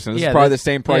Fargo Center. This is probably the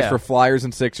same price for Flyers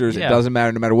and Sixers. Yeah. It doesn't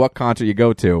matter no matter what concert you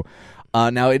go to.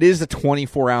 Now, it is a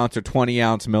 24-ounce or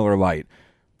 20-ounce Miller Lite,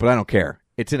 but I don't care.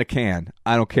 It's in a can.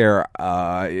 I don't care.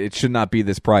 It should not be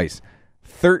this price.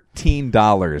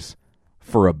 $13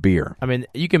 for a beer. I mean,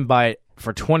 you can buy it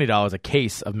for $20 a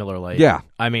case of Miller Lite. Yeah.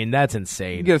 I mean, that's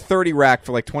insane. You get a 30 rack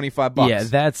for like $25. Yeah,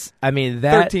 that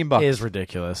 $13 is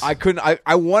ridiculous.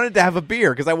 I wanted to have a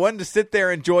beer because I wanted to sit there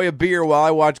and enjoy a beer while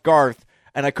I watched Garth,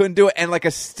 and I couldn't do it. And like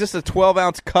just a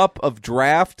 12-ounce cup of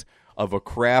draft, of a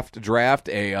craft draft,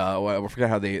 I forgot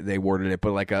how they worded it,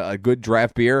 but like a good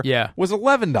draft beer was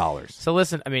 $11. So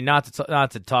listen, I mean, not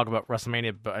to talk about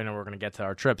WrestleMania, but I know we're going to get to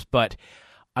our trips, but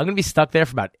I'm going to be stuck there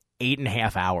for about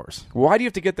 8.5 hours. Why do you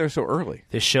have to get there so early?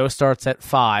 This show starts at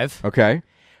 5. Okay.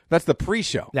 That's the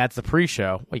pre-show. Well,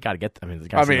 you got to get...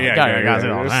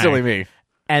 it's silly me.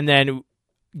 And then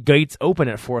gates open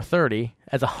at 4:30.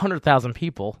 That's 100,000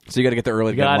 people. So you got to get there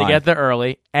early. You got to get there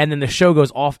early. And then the show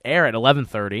goes off air at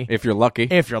 11:30. If you're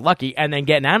lucky. And then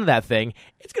getting out of that thing,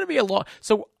 it's going to be a lot.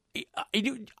 So I'm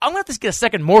going to have to get a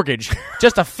second mortgage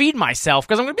just to feed myself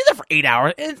because I'm going to be there for 8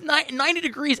 hours. And it's 90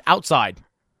 degrees outside.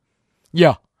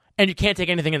 Yeah. And you can't take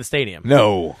anything in the stadium.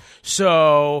 No.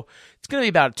 So it's going to be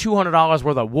about $200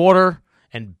 worth of water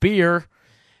and beer,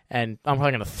 and I'm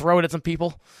probably going to throw it at some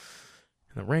people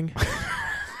in the ring.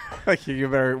 You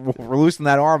better loosen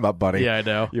that arm up, buddy. Yeah, I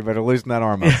know. You better loosen that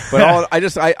arm up. But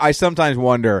I sometimes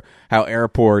wonder how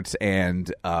airports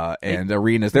and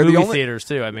arenas, they're movie the only theaters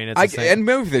too. I mean, it's and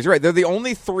movie theaters, right? They're the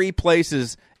only 3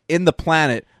 places in the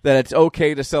planet that it's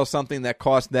okay to sell something that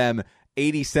cost them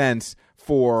 80 cents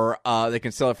for they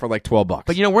can sell it for like $12.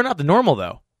 But we're not the normal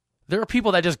though. There are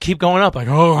people that just keep going up like,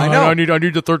 oh, I know. I need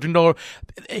the $13.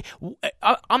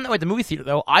 I'm not at the movie theater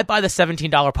though. I buy the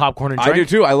 $17 popcorn and drink. I do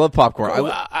too. I love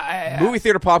popcorn. Movie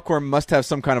theater popcorn must have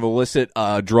some kind of illicit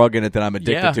drug in it that I'm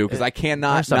addicted to because I can't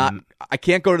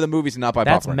go to the movies and not buy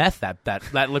popcorn. That's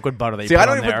meth. That liquid butter that you see, put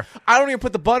on there. I don't even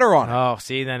put the butter on it. Oh,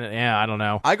 see, then I don't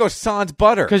know. I go sans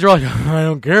butter because you're like, I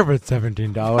don't care if it's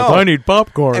 $17. I need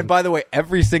popcorn. And by the way,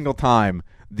 every single time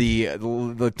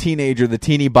the teenager, the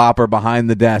teeny bopper behind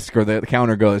the desk or the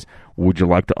counter goes, "Would you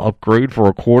like to upgrade for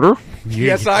a quarter?"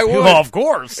 Yes, I would. Well, of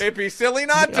course. It'd be silly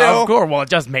not to. Of course. Well, it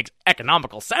just makes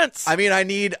economical sense. I mean, I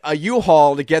need a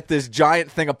U-Haul to get this giant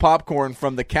thing of popcorn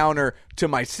from the counter to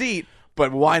my seat,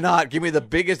 but why not? Give me the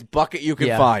biggest bucket you can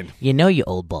find. You know, you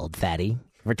old bald fatty.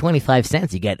 For 25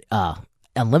 cents, you get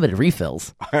unlimited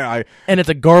refills. And it's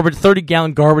a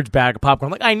 30-gallon garbage bag of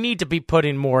popcorn. Like, I need to be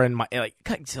putting more in my...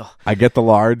 I get the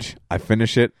large, I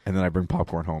finish it, and then I bring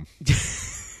popcorn home.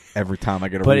 Every time I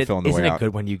get a refill on the way out. Isn't it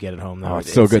good when you get it home, though? Oh,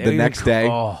 it's so good. The next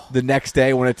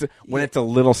day, when it's a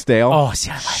little stale,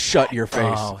 shut your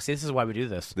face. Oh, see, this is why we do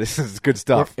this. This is good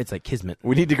stuff. It's like kismet.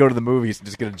 We need to go to the movies and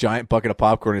just get a giant bucket of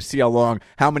popcorn and see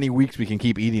how many weeks we can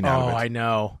keep eating out of it. Oh, I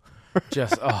know.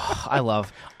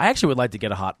 I actually would like to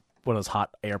get one of those hot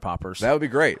air poppers. That would be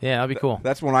great. Yeah, that'd be cool.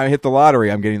 That's when I hit the lottery.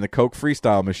 I'm getting the Coke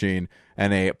Freestyle machine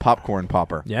and a popcorn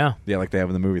popper. Yeah. Yeah, like they have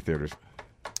in the movie theaters.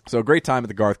 So a great time at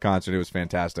the Garth concert. It was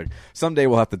fantastic. Someday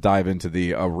we'll have to dive into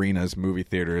the arenas, movie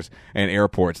theaters, and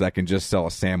airports that can just sell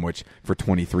a sandwich for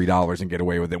 $23 and get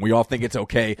away with it. We all think it's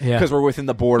okay because we're within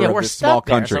the border of this small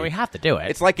country. So we have to do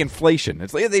it. It's like inflation.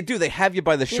 It's like they do. They have you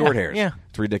by the short hairs. Yeah.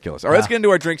 It's ridiculous. All right, let's get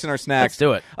into our drinks and our snacks. Let's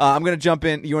do it. I'm going to jump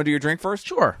in. You want to do your drink first?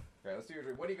 Sure. Okay, let's do your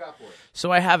drink. What do you got for it?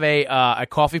 So I have a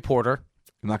coffee porter.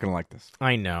 I'm not going to like this.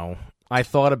 I know. I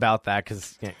thought about that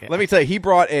because... Let me tell you, he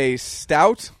brought a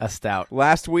stout. A stout.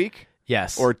 Last week.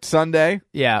 Yes. Or Sunday.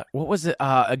 Yeah. What was it?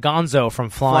 A Gonzo from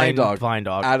Flying Dog.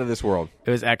 Out of this world.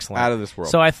 It was excellent. Out of this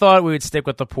world. So I thought we would stick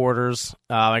with the porters.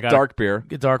 I got dark beer.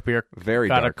 Dark beer. Very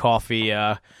got dark.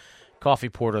 A coffee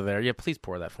porter there. Yeah, please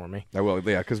pour that for me. I will,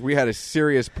 yeah, because we had a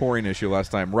serious pouring issue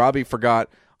last time. Robbie forgot.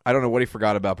 I don't know what he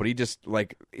forgot about, but he just,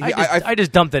 I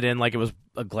just dumped it in like it was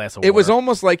a glass of water. It was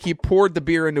almost like he poured the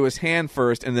beer into his hand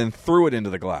first and then threw it into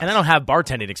the glass. And I don't have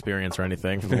bartending experience or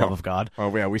anything, for the love of God.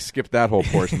 Oh, yeah, we skipped that whole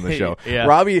portion of the show. Yeah.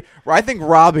 I think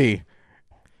Robbie,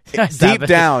 deep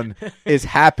down, is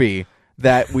happy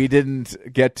that we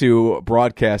didn't get to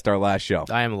broadcast our last show.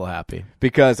 I am a little happy.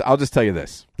 Because I'll just tell you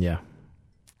this. Yeah.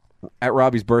 At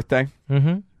Robbie's birthday,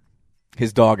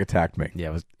 his dog attacked me.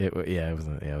 Yeah, it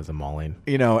was a mauling.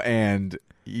 And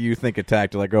you think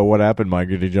attacked, you're like, oh, what happened, Mike?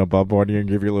 Did he jump up on you and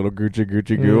give you a little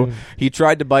Gucci goo? He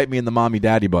tried to bite me in the mommy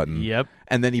daddy button. Yep.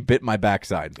 And then he bit my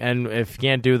backside. And if you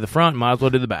can't do the front, might as well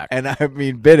do the back. And I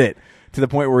mean, bit it to the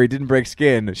point where he didn't break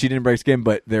skin. She didn't break skin,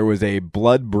 but there was a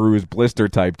blood bruise blister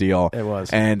type deal. It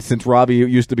was. And since Robbie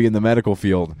used to be in the medical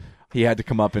field, he had to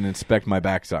come up and inspect my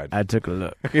backside. I took a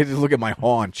look. He had to look at my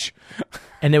haunch.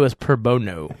 And it was per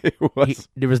bono. It was.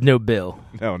 There was no bill.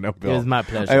 No bill. It was my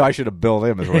pleasure. I should have billed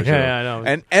him as well. Yeah, I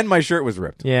know. And my shirt was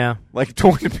ripped. Yeah. Like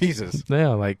torn to pieces.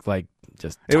 Yeah, like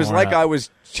just it was like up. I was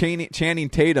Channing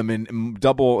Tatum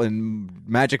in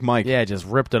Magic Mike. Yeah, just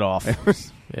ripped it off.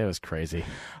 It was crazy.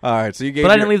 All right, so you gave.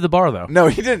 But I didn't leave the bar though. No,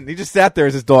 he didn't. He just sat there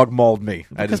as his dog mauled me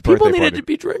at his birthday people needed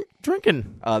party. to be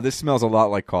drinking. This smells a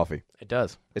lot like coffee. It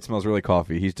does. It smells really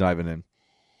coffee. He's diving in.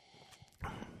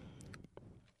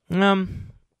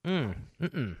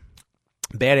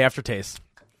 Bad aftertaste.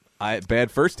 Bad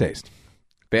first taste.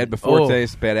 Bad before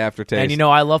taste, bad aftertaste. And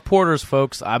I love porters,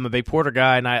 folks. I'm a big porter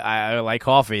guy, and I like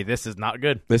coffee. This is not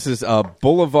good. This is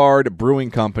Boulevard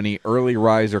Brewing Company Early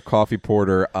Riser Coffee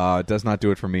Porter. Does not do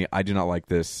it for me. I do not like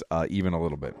this even a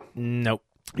little bit. Nope.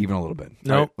 Even a little bit.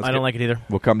 Nope, I don't like it either.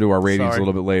 We'll come to our ratings a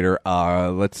little bit later.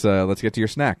 Let's get to your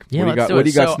snack. Yeah, what do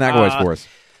you got snack-wise for us?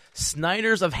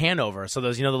 Snyder's of Hanover. So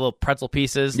those, the little pretzel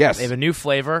pieces. Yes. They have a new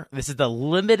flavor. This is the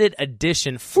limited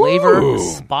edition flavor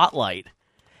spotlight.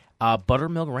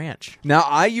 Buttermilk Ranch. Now,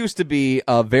 I used to be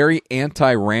very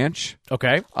anti-ranch.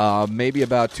 Okay. Maybe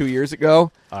about 2 years ago.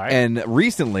 All right. And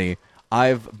recently,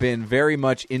 I've been very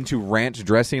much into ranch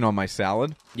dressing on my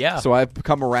salad. Yeah. So I've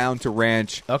come around to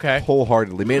ranch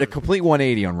wholeheartedly. Made a complete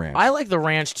 180 on ranch. I like the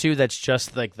ranch, too, that's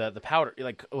just like the powder,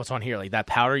 like what's on here, like that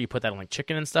powder. You put that on like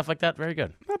chicken and stuff like that. Very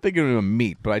good. I'm not big into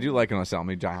meat, but I do like it on a salad.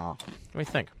 What do you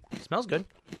think? It smells good.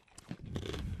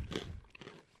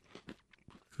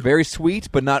 Very sweet,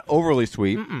 but not overly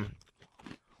sweet.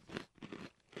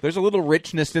 There's a little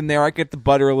richness in there. I get the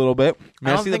butter a little bit.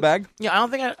 May I see the bag? Yeah, I don't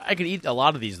think I could eat a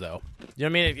lot of these, though. You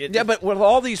know what I mean? Yeah, but with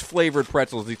all these flavored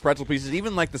pretzels, these pretzel pieces,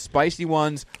 even like the spicy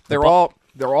ones, they're all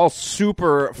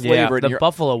super flavored. Yeah, the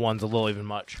buffalo one's a little even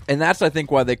much. And that's, I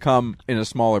think, why they come in a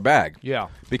smaller bag. Yeah.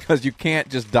 Because you can't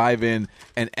just dive in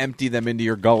and empty them into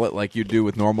your gullet like you do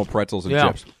with normal pretzels and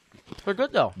chips. They're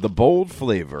good, though. The bold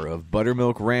flavor of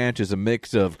Buttermilk Ranch is a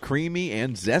mix of creamy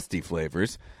and zesty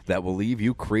flavors that will leave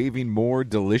you craving more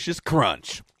delicious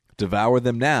crunch. Devour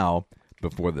them now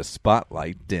before the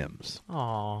spotlight dims.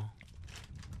 Aww.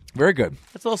 Very good.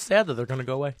 It's a little sad that they're going to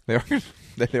go away. They are.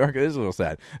 It is a little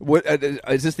sad. What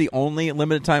is this the only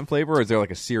limited time flavor, or is there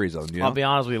like a series of them? I'll be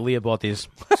honest with you, Leah bought these,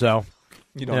 so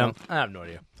you don't know. I have no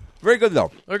idea. Very good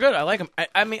though. They're good. I like them.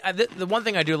 I mean, the one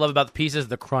thing I do love about the pieces,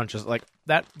 the crunch is like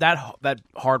that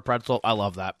hard pretzel. I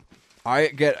love that. I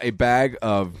get a bag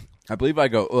of, I believe I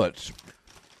go Utz.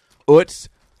 Utz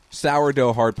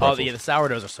sourdough hard pretzels. Oh, yeah, the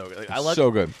sourdoughs are so good. I love, so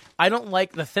good. I don't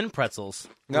like the thin pretzels.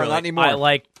 No, really. not anymore. I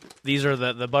like, these are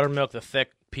the buttermilk, the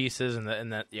thick pieces, and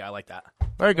that. Yeah, I like that.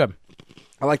 Very good.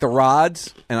 I like the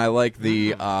rods, and I like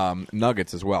the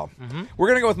nuggets as well. Mm-hmm. We're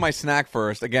going to go with my snack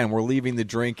first. Again, we're leaving the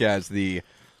drink as the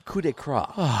coup de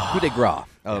grace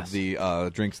of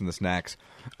the drinks and the snacks.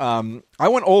 I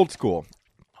went old school.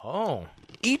 Oh.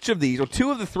 Each of these, or two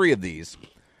of the three of these,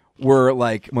 were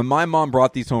like, when my mom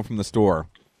brought these home from the store,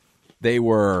 they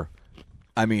were,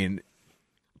 I mean,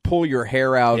 pull your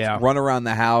hair out, run around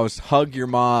the house, hug your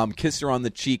mom, kiss her on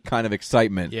the cheek kind of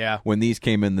excitement when these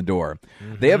came in the door.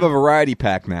 Mm-hmm. They have a variety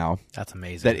pack now. That's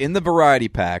amazing. That in the variety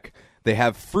pack, they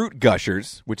have Fruit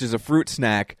Gushers, which is a fruit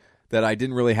snack that I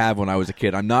didn't really have when I was a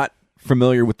kid. I'm not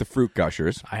familiar with the Fruit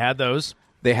Gushers. I had those.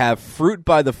 They have Fruit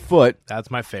by the Foot.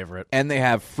 That's my favorite. And they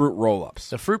have Fruit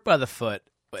Roll-Ups. The Fruit by the Foot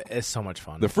is so much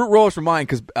fun. The Fruit Roll-Ups were mine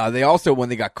because they also, when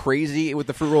they got crazy with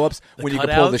the Fruit Roll-Ups, when you could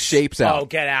pull the shapes out. Oh,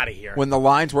 get out of here. When the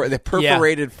lines were, the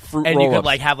perforated Fruit Roll-Ups. And you could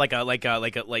like have like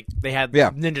they had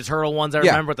Ninja Turtle ones, I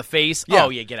remember, with the face. Yeah. Oh,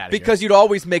 yeah, get out of here. Because you'd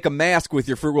always make a mask with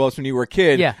your Fruit Roll-Ups when you were a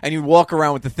kid, and you'd walk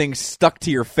around with the thing stuck to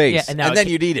your face, and then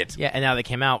you'd eat it. Yeah, and now they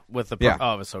came out with the...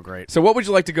 Oh, it was so great. So what would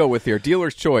you like to go with here?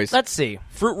 Dealer's choice. Let's see.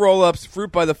 Fruit Roll-Ups,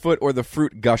 Fruit by the Foot, or the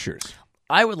Fruit Gushers?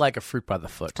 I would like a Fruit by the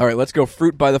Foot. All right, let's go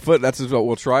Fruit by the Foot. That's what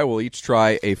we'll try. We'll each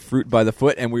try a Fruit by the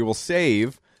Foot, and we will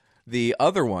save the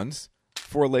other ones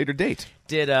for a later date.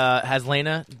 Has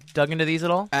Lena dug into these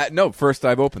at all? No, first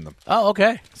I've opened them. Oh,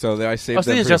 okay. So I saved them.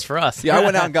 So these are just for us. Yeah, I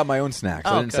went out and got my own snacks.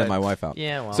 I didn't send my wife out.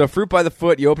 Yeah, well. So Fruit by the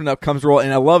Foot, you open it up, comes roll,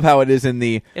 and I love how it is in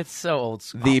the... It's so old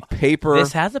school. The paper...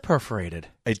 This has it perforated.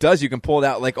 It does. You can pull it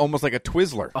out like almost like a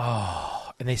Twizzler.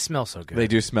 Oh, and they smell so good. They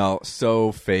do smell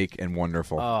so fake and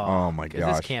wonderful. Oh my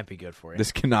gosh. This can't be good for you.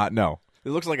 This cannot, no.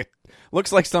 It looks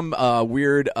like some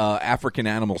weird African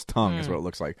animal's tongue is what it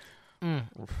looks like.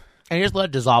 And you just let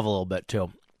it dissolve a little bit,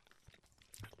 too.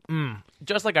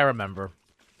 Just like I remember.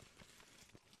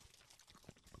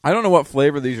 I don't know what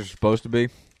flavor these are supposed to be.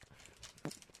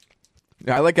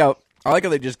 Yeah, I like how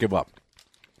they just give up.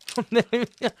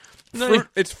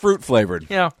 It's fruit flavored.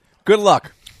 Yeah. Good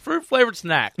luck. Fruit flavored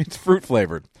snack. It's fruit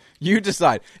flavored. You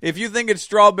decide. If you think it's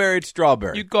strawberry, it's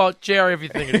strawberry. You call it cherry if you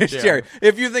think it's cherry.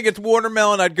 If you think it's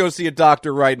watermelon, I'd go see a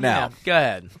doctor right now. Yeah, go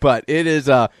ahead. But it is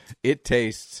it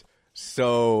tastes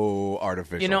so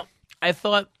artificial. You know, I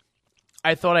thought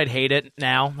I'd hate it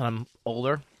now that I'm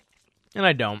older, and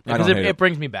I don't. Because it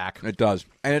brings me back. It does.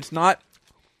 And it's not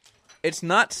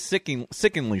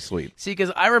sickeningly sweet. See,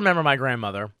 because I remember my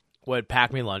grandmother would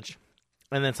pack me lunch,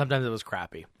 and then sometimes it was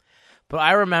crappy. But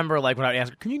I remember, like, when I would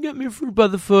ask her, can you get me a Fruit by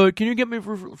the Foot? Can you get me a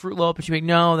Fruit Loop? And she'd be like,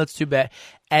 no, that's too bad.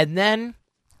 And then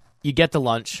you get to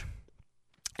lunch,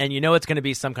 and you know it's going to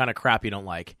be some kind of crap you don't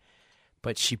like.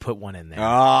 But she put one in there.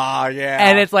 Oh, yeah.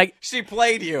 And it's like... She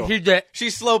played you. She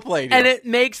slow played you. And it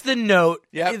makes the note.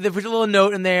 Yep. They put a little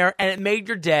note in there, and it made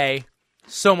your day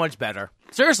so much better.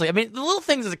 Seriously. I mean, the little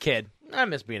things as a kid. I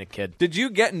miss being a kid. Did you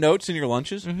get notes in your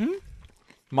lunches? Mm-hmm.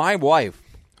 My wife,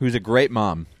 who's a great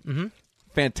mom,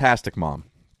 fantastic mom,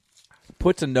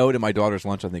 puts a note in my daughter's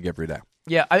lunch, I think, every day.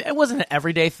 Yeah, it wasn't an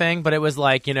everyday thing, but it was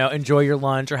like, you know, enjoy your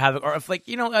lunch or if like,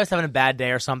 you know, I was having a bad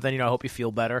day or something, you know, I hope you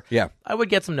feel better. Yeah. I would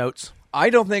get some notes. I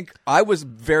don't think I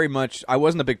wasn't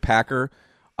a big packer.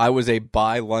 I was a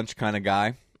buy lunch kind of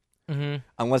guy. Mm-hmm.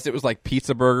 Unless it was like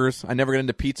pizza burgers. I never got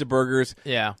into pizza burgers.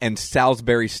 Yeah. And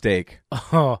Salisbury steak.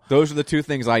 Oh. Those are the two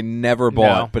things I never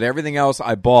bought. No. But everything else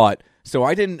I bought. So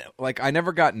I didn't, I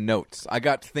never got notes. I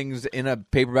got things in a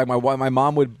paper bag. My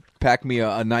mom would pack me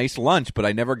a nice lunch, but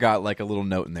I never got like a little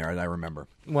note in there, as I remember.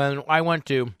 When I went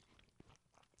to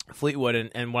Fleetwood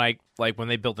and when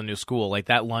they built the new school, like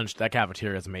that lunch, that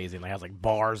cafeteria is amazing. Like, it has like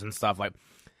bars and stuff. Like,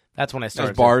 that's when I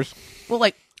started. There's bars? Well,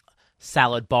 like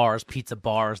salad bars, pizza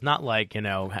bars, not like, you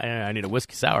know, I need a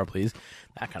whiskey sour, please.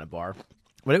 That kind of bar.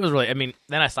 But it was really, I mean,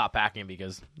 then I stopped packing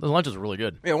because the lunches were really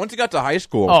good. Yeah, once you got to high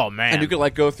school. Oh, man. And you could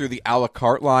like go through the a la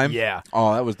carte line. Yeah.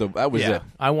 Oh, that was it.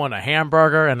 I want a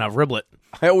hamburger and a riblet.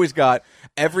 I always got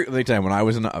let me tell you, when I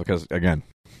was because again,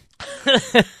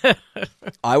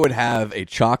 I would have a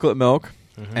chocolate milk,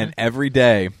 and every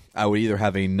day I would either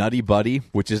have a Nutty Buddy,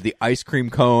 which is the ice cream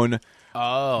cone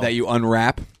that you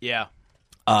unwrap. Yeah.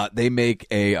 They make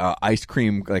a ice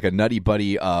cream, like a Nutty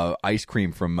Buddy ice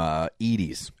cream from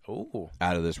Edie's. Ooh.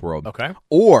 Out of this world. Okay.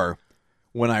 Or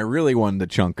when I really wanted to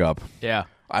chunk up, yeah,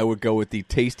 I would go with the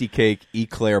Tasty Cake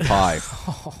Eclair pie.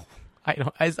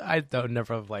 I don't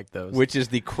never have liked those. Which is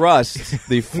the crust,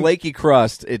 the flaky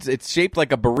crust. It's shaped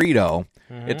like a burrito.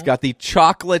 Mm-hmm. It's got the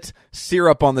chocolate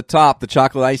syrup on the top, the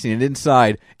chocolate icing, and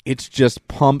inside it's just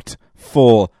pumped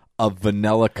full of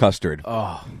vanilla custard.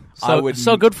 Oh,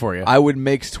 so good for you. I would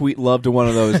make sweet love to one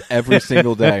of those every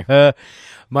single day.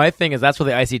 My thing is that's where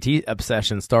the ICT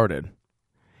obsession started,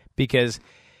 because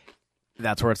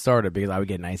that's where it started. Because I would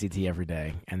get an ICT every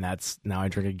day, and now I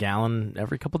drink a gallon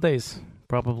every couple days,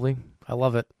 probably. I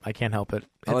love it. I can't help it.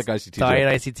 I like ICT.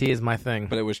 Diet ICT is my thing.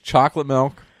 But it was chocolate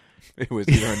milk. It was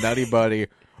either a Nutty Buddy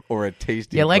or a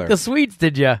Tasty. You like the sweets,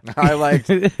 did you? I liked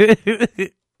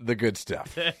the good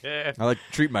stuff. I like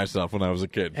to treat myself when I was a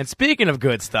kid. And speaking of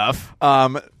good stuff,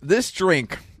 this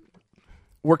drink,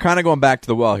 we're kind of going back to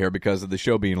the well here because of the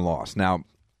show being lost. Now,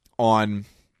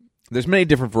 there's many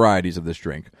different varieties of this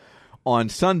drink. On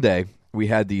Sunday, we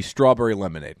had the strawberry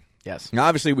lemonade. Yes. Now,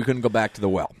 obviously, we couldn't go back to the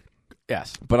well.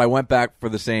 Yes. But I went back for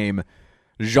the same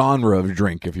genre of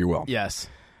drink, if you will. Yes.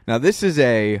 Now, this is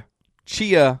a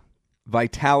chia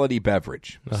vitality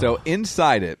beverage. Oh. So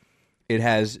inside it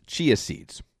has chia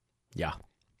seeds. Yeah.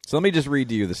 So let me just read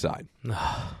to you the side.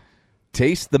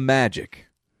 Taste the magic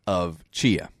of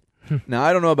chia. Now,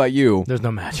 I don't know about you. There's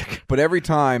no magic. But every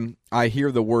time I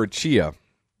hear the word chia,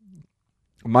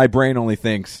 my brain only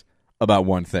thinks about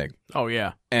one thing. Oh,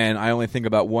 yeah. And I only think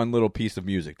about one little piece of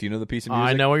music. Do you know the piece of music?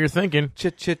 I know what you're thinking.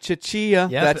 Chia. Yep.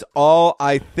 That's all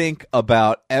I think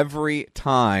about every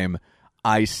time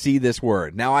I see this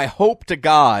word. Now, I hope to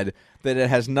God that it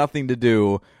has nothing to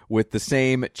do with the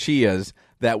same chias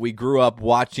that we grew up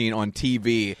watching on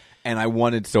TV and I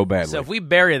wanted so badly. So if we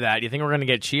bury that, you think we're going to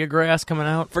get chia grass coming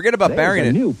out? Forget about burying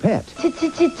it. New pet.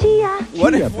 Chia.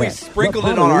 What if we sprinkled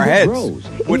it on our heads?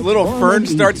 Would little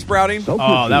ferns start sprouting?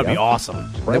 Oh, that would be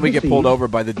awesome. Then we get pulled over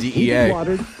by the DEA.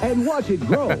 And watch it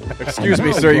grow. Excuse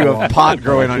me, sir, you have pot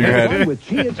growing on your head. With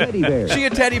chia teddy bear. Chia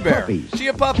teddy bear, Puppies,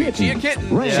 chia puppy, kittens, chia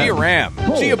kitten, rams, chia ram,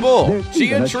 bulls. chia bull, There's chia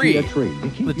even a tree. Chia tree to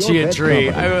keep The your chia pets tree.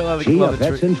 company. I love Chia the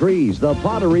Pets tree. and Trees, the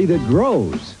pottery that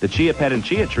grows. The Chia Pet and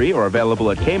Chia Tree are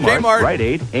available at Kmart, Rite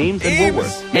Aid, Ames, and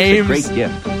Woolworth. Ames. It's a great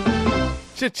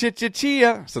gift.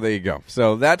 Chia. So there you go.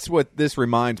 So that's what this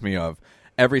reminds me of.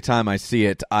 Every time I see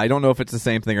it, I don't know if it's the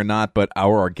same thing or not, but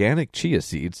our organic chia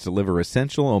seeds deliver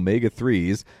essential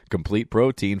omega-3s, complete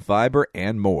protein, fiber,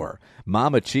 and more.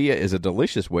 Mama Chia is a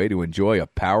delicious way to enjoy a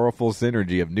powerful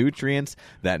synergy of nutrients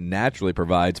that naturally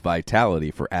provides vitality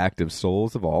for active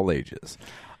souls of all ages.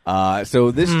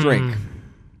 So this drink,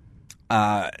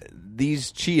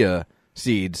 these chia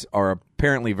seeds are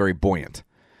apparently very buoyant,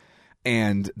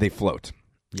 and they float.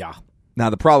 Yeah. Now,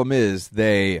 the problem is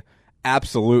they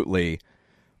absolutely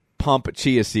pump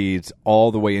chia seeds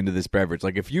all the way into this beverage.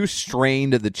 Like, if you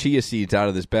strained the chia seeds out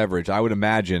of this beverage, I would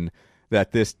imagine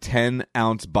that this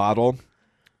 10-ounce bottle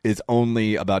is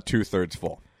only about 2/3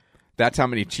 full. That's how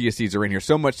many chia seeds are in here.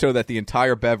 So much so that the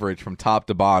entire beverage from top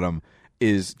to bottom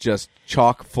is just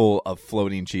chock full of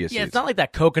floating chia seeds. Yeah, it's not like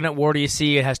that coconut water you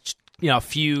see. It has, a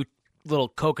few little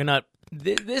coconut.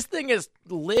 This thing is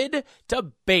lid to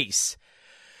base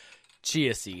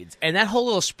chia seeds. And that whole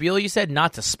little spiel you said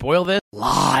not to spoil this,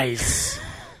 lies.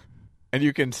 And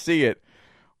you can see it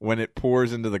when it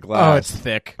pours into the glass. Oh, it's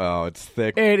thick. Oh, it's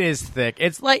thick. It is thick.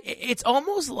 It's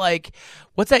almost like,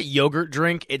 what's that yogurt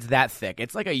drink? It's that thick.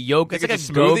 It's like a yogurt. It's like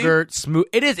a yogurt smooth.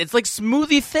 It is. It's like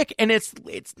smoothie thick, and it's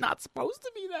not supposed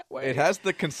to be that way. It has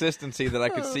the consistency that I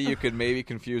could see you could maybe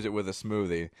confuse it with a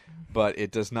smoothie, but it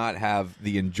does not have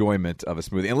the enjoyment of a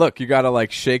smoothie. And look, you got to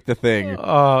like shake the thing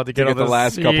to get the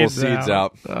last couple seeds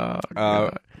out.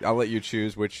 Oh, I'll let you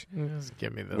choose which. just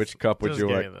give me this. Which cup would you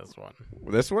like? Give me this one.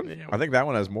 This one? Yeah. I think that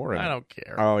one has more in it. I don't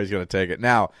care. Oh, he's gonna take it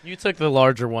now. You took the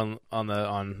larger one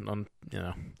on.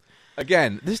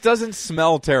 Again, this doesn't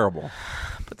smell terrible.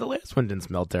 But the last one didn't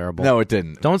smell terrible. No, it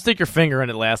didn't. Don't stick your finger in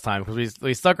it last time, because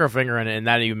we stuck our finger in it, and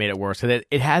that even made it worse. Because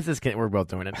it has this. We're both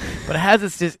doing it, but it has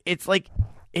this. It's like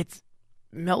it's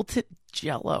melted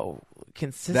Jell-O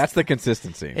consistency. That's the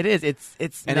consistency. It is. It's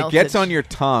and melted. it gets on your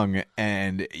tongue,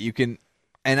 and you can.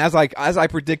 And as I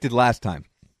predicted last time,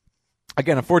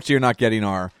 again, unfortunately, you're not getting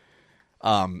our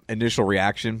initial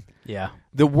reaction. Yeah.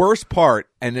 The worst part,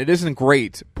 and it isn't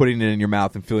great putting it in your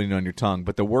mouth and feeling it on your tongue,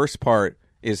 but the worst part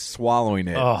is swallowing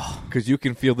it, because you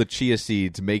can feel the chia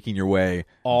seeds making your way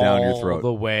down your throat. All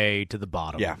the way to the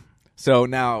bottom. Yeah. So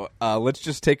now let's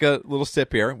just take a little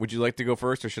sip here. Would you like to go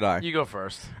first, or should I? You go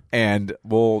first. And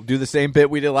we'll do the same bit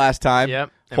we did last time.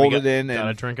 Yep. Hold it in. Gotta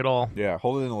and drink it all. Yeah,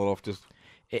 hold it in a little. Just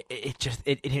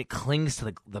it clings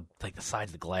to the sides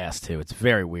of the glass too. It's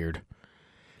very weird.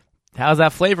 How's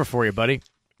that flavor for you, buddy?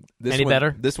 Any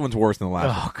better? This one's worse than the last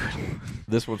one. Oh, good.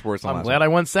 This one's worse than the last one. I'm glad I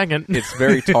won second. It's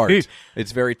very tart.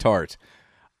 It's very tart.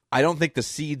 I don't think the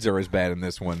seeds are as bad in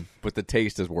this one, but the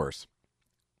taste is worse.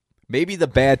 Maybe the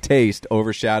bad taste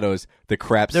overshadows the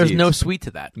crap There's seeds. no sweet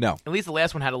to that. No. At least the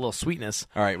last one had a little sweetness.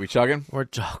 All right, we chugging? Oh,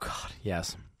 God.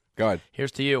 Yes. Go ahead.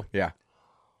 Here's to you. Yeah.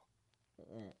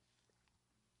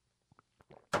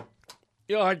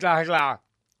 That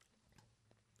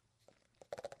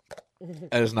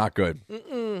is not good.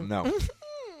 No.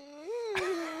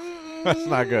 That's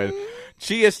not good.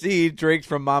 Chia seed drinks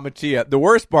from Mama Chia. The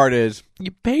worst part is...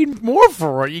 You paid more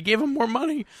for it. You gave them more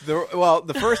money.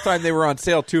 The first time they were on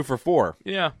sale 2 for $4.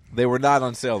 Yeah. They were not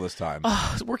on sale this time.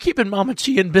 We're keeping Mama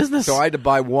Chia in business. So I had to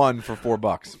buy one for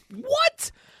 $4.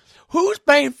 What? Who's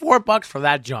paying $4 for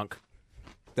that junk?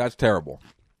 That's terrible.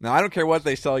 Now, I don't care what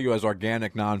they sell you as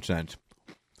organic nonsense.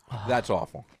 That's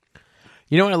awful.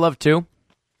 You know what I love, too?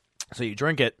 So you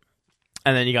drink it,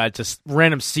 and then you got just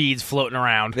random seeds floating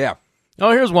around. Yeah.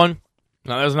 Oh, here's one.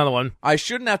 No, there's another one. I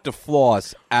shouldn't have to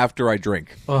floss after I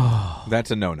drink. Oh. That's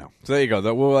a no-no. So there you go.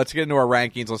 Well, let's get into our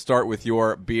rankings. Let's start with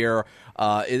your beer.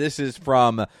 This is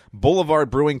from Boulevard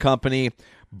Brewing Company.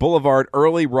 Boulevard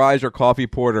Early Riser Coffee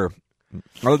Porter.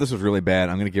 Oh, this was really bad.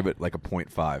 I'm going to give it like a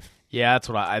 0.5. Yeah, that's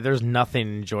what there's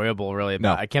nothing enjoyable really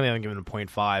about. No. I can't even give it a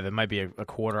 0.5. It might be a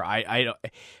quarter.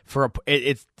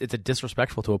 It's a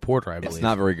disrespectful to a porter. I believe it's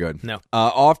not very good. No.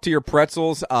 Off to your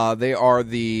pretzels. They are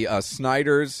the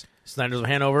Snyder's. Snyder's of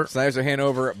Hanover. Snyder's of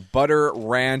Hanover Butter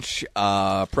Ranch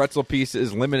pretzel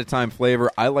pieces, limited time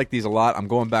flavor. I like these a lot. I'm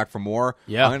going back for more.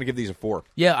 Yeah. I'm going to give these a 4.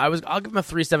 Yeah, I'll give them a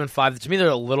 3.75. To me, they're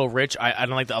a little rich. I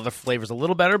don't like the other flavors a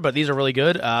little better, but these are really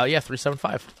good.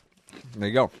 3.75. There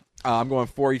you go. I'm going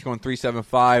 4. He's going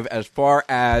 3.75. As far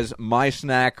as my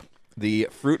snack, the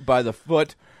Fruit by the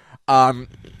Foot,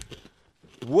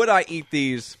 would I eat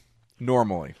these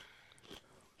normally?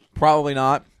 Probably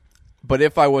not. But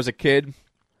if I was a kid,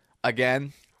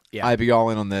 again, I'd be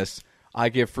all in on this. I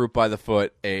give Fruit by the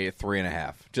Foot a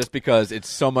 3.5, just because it's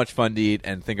so much fun to eat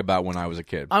and think about when I was a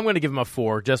kid. I'm going to give them a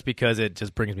 4, just because it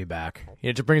just brings me back.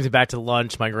 It just brings me back to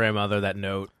lunch, my grandmother, that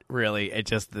note. Really, it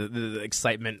just the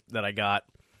excitement that I got.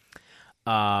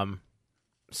 So I'm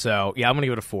going to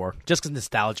give it a 4, just because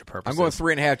nostalgia purposes. I'm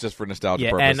going 3.5 just for nostalgia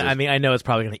purposes. And I know it's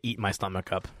probably going to eat my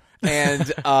stomach up.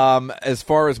 And as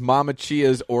far as Mama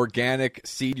Chia's organic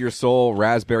Seed Your Soul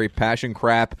Raspberry Passion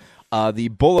Crap, the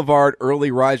Boulevard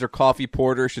Early Riser Coffee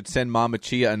Porter should send Mama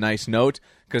Chia a nice note,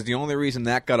 because the only reason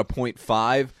that got a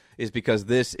 0.5 is because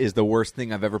this is the worst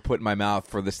thing I've ever put in my mouth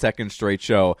for the second straight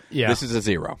show. Yeah. This is a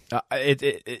 0.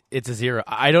 It's a 0.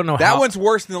 I don't know that one's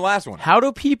worse than the last one. How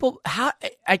do people...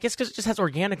 I guess because it just has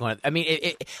organic on it. I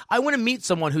mean, I want to meet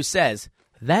someone who says,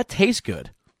 that tastes good.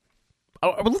 I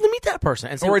would love to meet that person.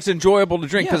 And say, or it's enjoyable to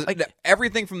drink, because like,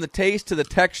 everything from the taste to the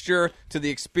texture to the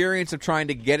experience of trying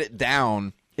to get it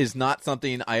down is not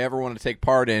something I ever want to take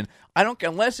part in.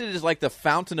 Unless it is like the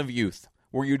fountain of youth,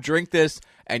 where you drink this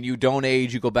and you don't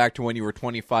age. You go back to when you were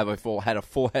 25. Had a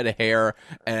full head of hair,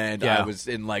 and I was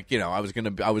in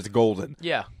I was golden.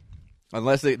 Yeah.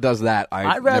 Unless it does that,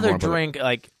 I'd rather drink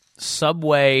like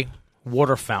Subway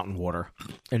water fountain water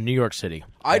in New York City.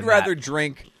 I'd rather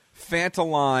drink Fanta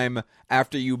Lime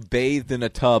after you bathed in a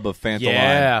tub of Fanta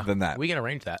Lime than that. We can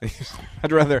arrange that.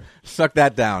 I'd rather suck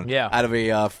that down out of a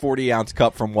 40-ounce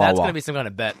cup from Wawa. That's going to be some kind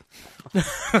of bet.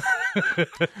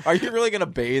 Are you really going to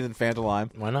bathe in Fanta Lime?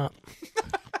 Why not?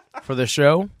 For the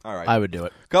show, all right. I would do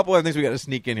it. A couple other things we got to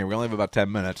sneak in here. We only have about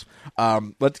 10 minutes.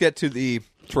 Let's get to the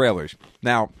trailers.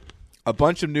 Now, a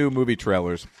bunch of new movie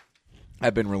trailers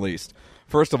have been released.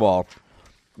 First of all,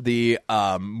 the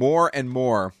more and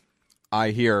more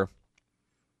I hear...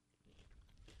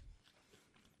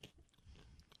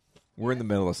 We're in the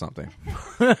middle of something.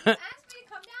 Ask me to come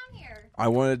down here. I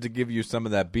wanted to give you some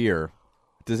of that beer.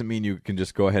 It doesn't mean you can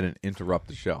just go ahead and interrupt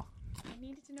the show. I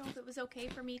needed to know if it was okay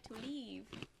for me to leave.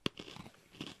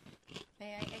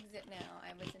 May I exit now?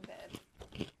 I was in bed.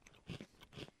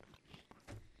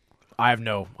 I have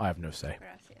no say.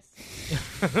 Gracias.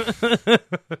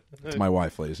 It's my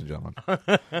wife, ladies and gentlemen.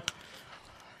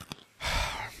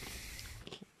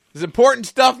 It's important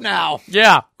stuff now.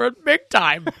 Yeah, we're big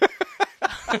time.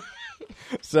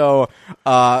 So,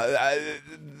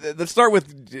 let's start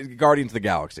with Guardians of the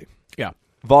Galaxy. Yeah.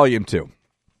 Volume 2.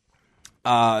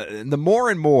 The more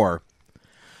and more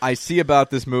I see about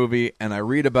this movie and I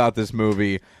read about this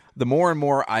movie, the more and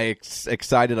more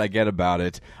excited I get about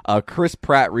it. Chris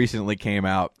Pratt recently came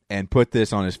out and put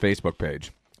this on his Facebook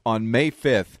page. On May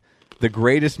 5th, the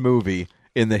greatest movie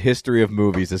in the history of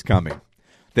movies is coming.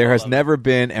 There has never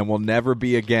been and will never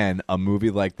be again a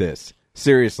movie like this.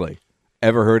 Seriously.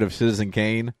 Ever heard of Citizen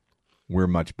Kane? we're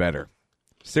much better.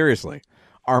 Seriously,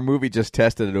 our movie just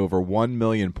tested at over 1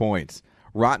 million points.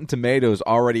 Rotten Tomatoes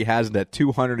already has it at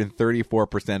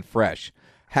 234% fresh.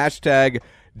 Hashtag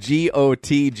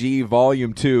GOTG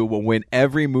Volume 2 will win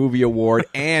every movie award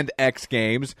and X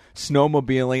Games,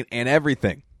 snowmobiling, and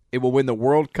everything. It will win the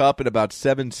World Cup and about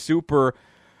 7 Super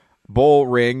Bowl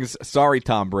rings. Sorry,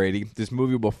 Tom Brady. This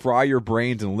movie will fry your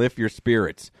brains and lift your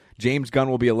spirits. James Gunn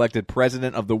will be elected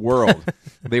president of the world.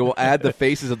 They will add the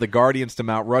faces of the Guardians to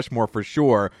Mount Rushmore for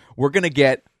sure. We're going to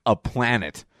get a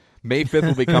planet. May 5th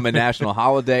will become a national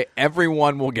holiday.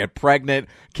 Everyone will get pregnant.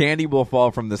 Candy will fall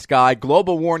from the sky.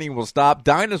 Global warming will stop.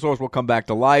 Dinosaurs will come back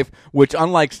to life, which,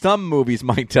 unlike some movies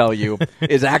might tell you,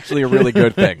 is actually a really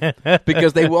good thing.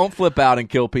 Because they won't flip out and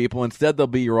kill people. Instead, they'll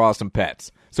be your awesome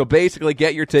pets. So basically,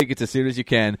 get your tickets as soon as you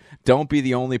can. Don't be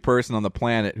the only person on the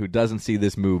planet who doesn't see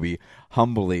this movie.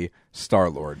 Humbly,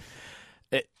 Star-Lord.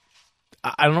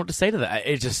 I don't know what to say to that.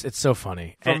 It's so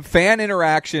funny. From fan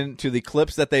interaction to the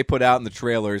clips that they put out in the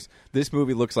trailers, this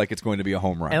movie looks like it's going to be a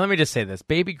home run. And let me just say this.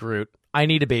 Baby Groot, I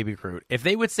need a Baby Groot. If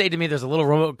they would say to me there's a little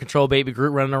remote control Baby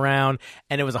Groot running around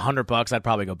and it was $100, I'd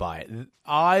probably go buy it.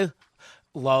 I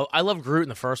love Groot in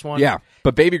the first one. Yeah,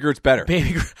 but Baby Groot's better.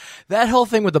 Baby Groot. That whole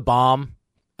thing with the bomb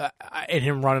and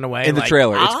him running away. In the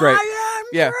trailer. It's great. I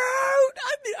am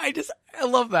Groot. I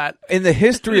love that. In the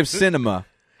history of cinema,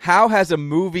 how has a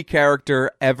movie character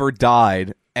ever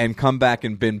died and come back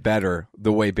and been better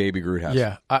the way Baby Groot has?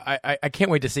 Yeah, I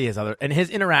can't wait to see his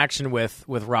interaction with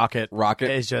Rocket. Rocket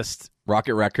is just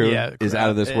Rocket Raccoon is out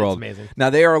of this world. Amazing.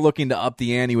 Now they are looking to up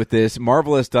the ante with this.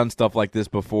 Marvel has done stuff like this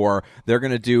before. They're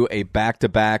going to do a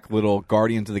back-to-back little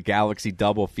Guardians of the Galaxy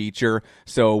double feature.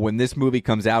 So when this movie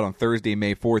comes out on Thursday,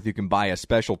 May 4th, you can buy a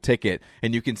special ticket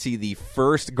and you can see the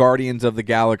first Guardians of the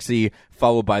Galaxy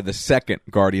followed by the second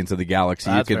Guardians of the Galaxy.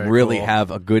 That's you can very really cool.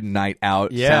 have a good night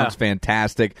out. Yeah. Sounds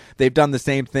fantastic. They've done the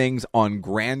same things on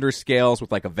grander scales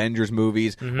with like Avengers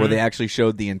movies where they actually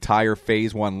showed the entire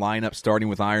Phase 1 lineup starting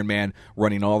with Iron Man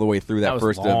running all the way through that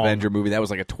first long. Avenger movie. That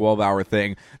was like a 12-hour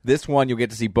thing. This one, you'll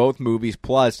get to see both movies,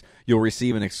 plus you'll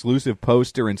receive an exclusive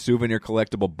poster and souvenir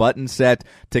collectible button set.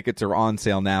 Tickets are on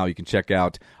sale now. You can check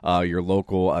out your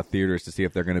local theaters to see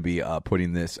if they're going to be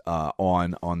putting this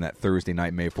on that Thursday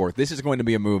night, May 4th. This is going to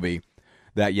be a movie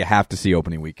that you have to see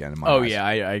opening weekend. In my eyes. Yeah,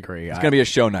 I agree. It's going to be a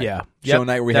show night. Yeah. Show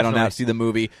night where we head on definitely. out, see the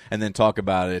movie, and then talk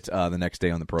about it the next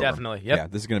day on the program. Definitely, yep. Yeah,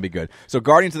 this is going to be good. So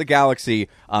Guardians of the Galaxy,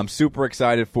 I'm super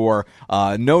excited for.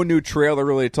 No new trailer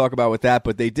really to talk about with that,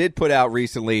 but they did put out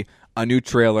recently a new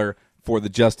trailer for the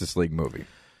Justice League movie.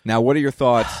 Now, what are your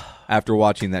thoughts after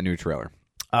watching that new trailer?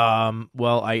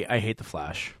 Well, I hate the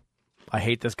Flash. I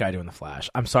hate this guy doing the Flash.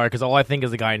 I'm sorry, because all I think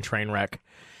is the guy in Trainwreck.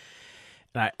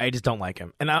 And I just don't like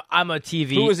him. And I'm a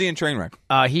TV... Who was he in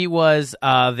Trainwreck? He was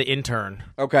the intern.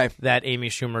 Okay. That Amy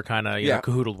Schumer kind of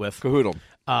cahoodled with. Canoodled.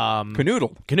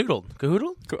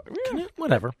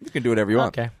 Whatever. You can do whatever you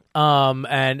want. Okay.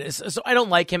 And so I don't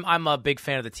like him. I'm a big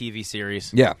fan of the TV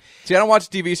series. Yeah. See, I don't watch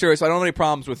TV series, so I don't have any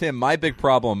problems with him. My big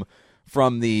problem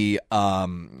from the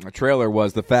trailer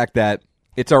was the fact that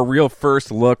it's our real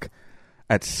first look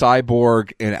at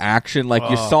Cyborg in action. Like,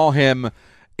 you saw him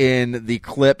in the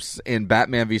clips in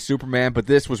Batman v Superman, but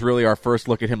this was really our first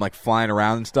look at him like flying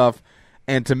around and stuff.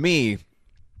 And to me,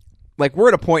 like, we're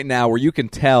at a point now where you can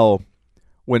tell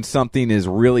when something is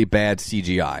really bad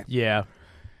CGI. Yeah.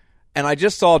 And I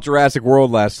just saw Jurassic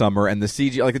World last summer, and the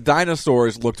CGI, like the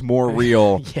dinosaurs looked more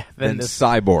real than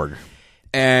Cyborg.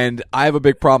 And I have a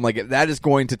big problem. Like, that is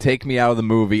going to take me out of the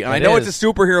movie. And I know it's a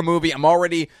superhero movie. I'm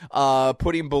already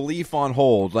putting belief on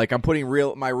hold. Like, I'm putting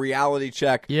my reality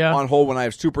check on hold when I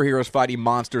have superheroes fighting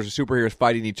monsters or superheroes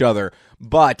fighting each other.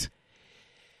 But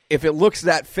if it looks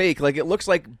that fake, like, it looks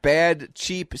like bad,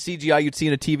 cheap CGI you'd see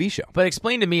in a TV show. But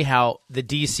explain to me how the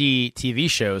DC TV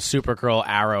shows, Supergirl,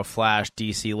 Arrow, Flash,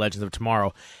 DC, Legends of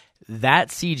Tomorrow, that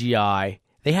CGI,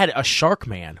 they had a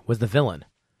Sharkman was the villain.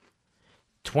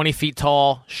 20 feet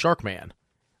tall Sharkman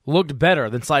looked better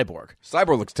than Cyborg.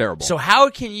 Cyborg looks terrible. So how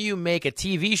can you make a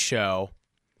TV show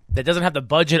that doesn't have the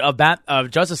budget of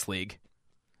Justice League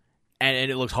and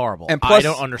it looks horrible? And plus, I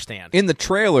don't understand. In the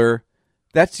trailer,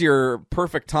 that's your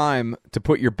perfect time to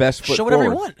put your best foot forward. Show whatever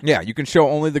you want. Yeah, you can show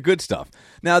only the good stuff.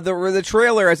 Now, the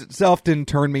trailer as itself didn't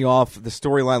turn me off. The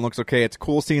storyline looks okay. It's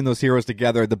cool seeing those heroes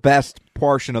together. The best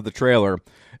portion of the trailer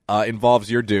involves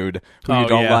your dude, who you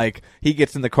don't like. He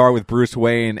gets in the car with Bruce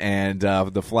Wayne and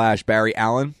the Flash, Barry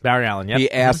Allen. Yep. He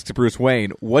asks Bruce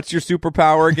Wayne, "What's your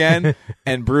superpower again?"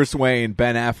 And Bruce Wayne,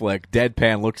 Ben Affleck,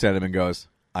 deadpan looks at him and goes,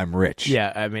 "I'm rich."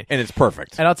 Yeah, I mean... And it's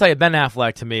perfect. And I'll tell you, Ben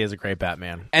Affleck, to me, is a great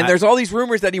Batman. And there's all these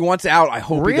rumors that he wants out. I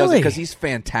hope he does it Really? because he's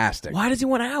fantastic. Why does he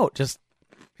want out? He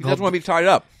doesn't want to be tied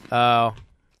up. Oh,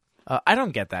 I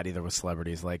don't get that either with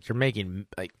celebrities. Like you're making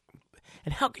like,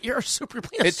 and how you're a super.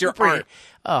 It's your art.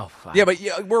 Oh, fine. Yeah, but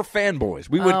we're fanboys.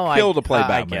 We would kill to play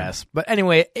Batman. I guess. But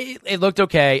anyway, it looked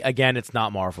okay. Again, it's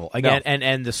not Marvel. Again,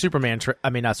 and the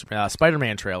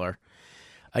Spider-Man trailer.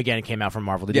 Again, it came out from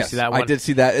Marvel. Did you see that one? I did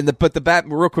see that. And but the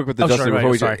Batman, real quick with the Justice League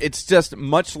before we do, it's just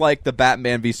much like the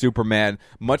Batman v Superman,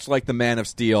 much like the Man of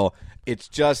Steel. It's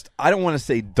just, I don't want to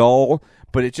say dull,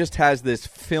 but it just has this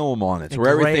film on it, where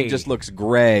everything just looks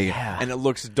gray and it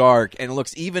looks dark, and it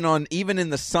looks even in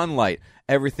the sunlight,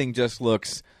 everything just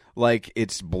looks like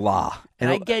it's blah. And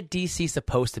I get DC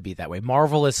supposed to be that way.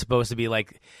 Marvel is supposed to be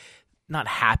like not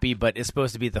happy, but it's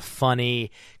supposed to be the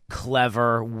funny,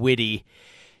 clever, witty.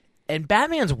 And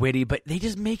Batman's witty, but they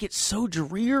just make it so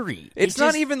dreary. It's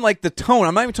not even like the tone.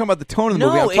 I'm not even talking about the tone of the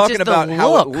movie. I'm talking about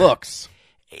how it looks.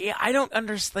 Yeah, I don't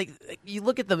understand. Like, you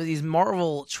look at these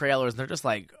Marvel trailers, and they're just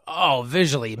like,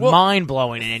 visually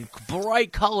mind-blowing and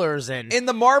bright colors. And in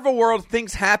the Marvel world,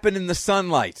 things happen in the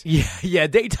sunlight. Yeah,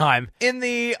 daytime. In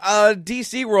the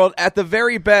DC world, at the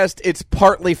very best, it's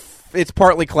partly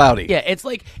cloudy. Yeah, it's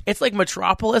like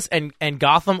Metropolis and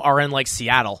Gotham are in like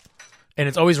Seattle. And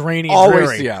it's always rainy and always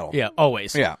dreary. Seattle. Yeah,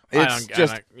 always. Yeah,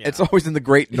 it's always in the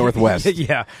great Northwest.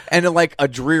 Yeah. And like a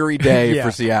dreary day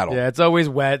for Seattle. Yeah, it's always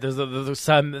wet. There's the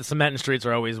cement streets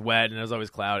are always wet, and there's always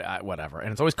cloudy, whatever.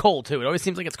 And it's always cold, too. It always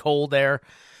seems like it's cold there.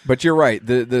 But you're right.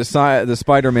 The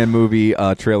Spider-Man movie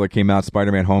trailer came out,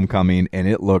 Spider-Man Homecoming, and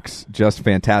it looks just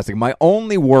fantastic. My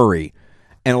only worry,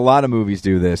 and a lot of movies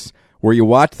do this, where you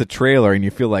watch the trailer and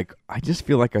you feel like, I just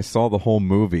feel like I saw the whole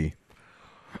movie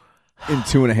in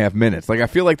 2.5 minutes. Like, I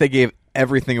feel like they gave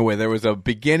everything away. There was a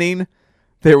beginning,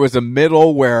 there was a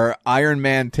middle where Iron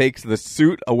Man takes the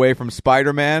suit away from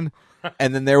Spider-Man,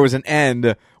 and then there was an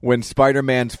end when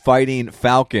Spider-Man's fighting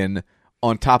Falcon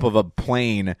on top of a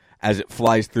plane as it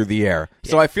flies through the air.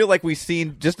 So I feel like we've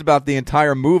seen just about the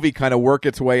entire movie kind of work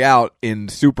its way out in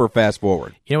super fast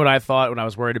forward. You know what I thought when I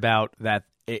was worried about that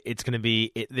it's going to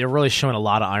be... they're really showing a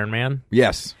lot of Iron Man.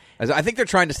 Yes. I think they're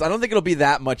trying to... I don't think it'll be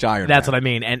that much Iron Man. That's what I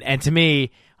mean. And to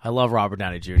me, I love Robert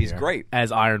Downey Jr. He's great.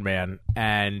 As Iron Man.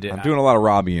 And I'm doing a lot of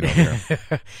Robbie over here.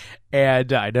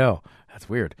 And I know. That's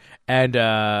weird. And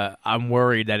I'm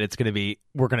worried that it's going to be...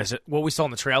 what we saw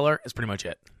in the trailer is pretty much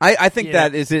it. I think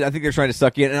that is it. I think they're trying to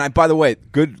suck you in. And by the way,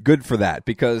 good for that,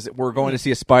 because we're going to see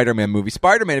a Spider-Man movie.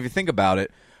 Spider-Man, if you think about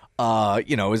it,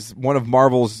 is one of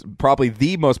Marvel's probably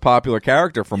the most popular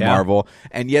character from Marvel,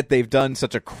 and yet they've done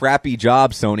such a crappy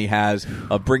job, Sony has,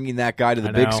 of bringing that guy to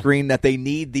the big screen that they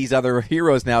need these other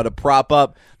heroes now to prop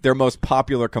up their most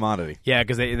popular commodity. Yeah,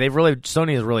 because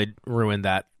Sony has really ruined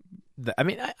that. I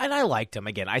mean, I liked him.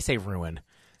 Again, I say ruin.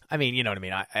 I mean, you know what I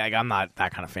mean. I'm not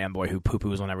that kind of fanboy who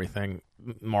poo-poos on everything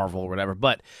Marvel or whatever,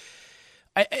 but...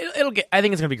 I think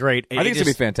it's gonna be great. I think it's gonna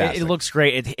be fantastic. It looks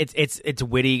great. It's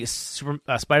witty.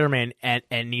 Spider-Man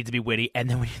and needs to be witty, and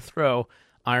then when you throw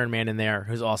Iron Man in there,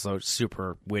 who's also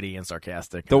super witty and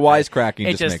sarcastic, the wisecracking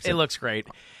just makes it looks great.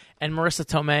 And Marissa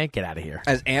Tomei, get out of here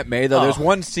as Aunt May. Though there's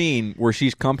one scene where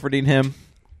she's comforting him,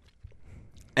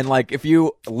 and like if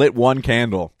you lit one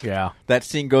candle, that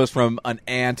scene goes from an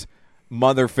aunt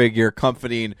mother figure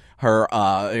comforting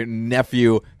her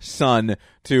nephew son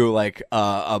to like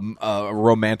a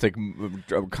romantic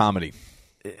comedy.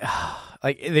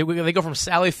 Like they go from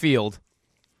Sally Field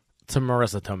to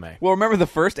Marissa Tomei. Well, remember the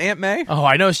first Aunt May? Oh,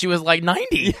 I know, she was like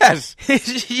 90. Yes,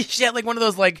 she had like one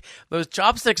of those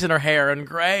chopsticks in her hair and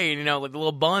gray, and like the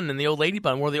little bun and the old lady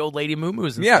bun, wore the old lady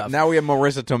moo-moos and stuff. Yeah, now we have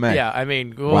Marissa Tomei. Yeah, I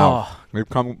mean, wow, we've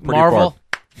come pretty Marvel. far.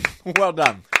 Well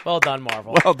done. Well done,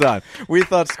 Marvel. Well done. We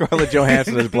thought Scarlett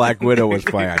Johansson as Black Widow was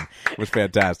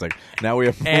fantastic. Now we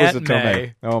have Marissa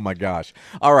Tomei. Oh, my gosh.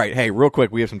 All right. Hey, real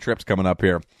quick, we have some trips coming up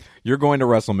here. You're going to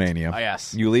WrestleMania. Oh,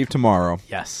 yes. You leave tomorrow.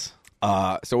 Yes.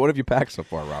 So what have you packed so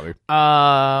far, Robbie?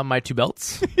 My 2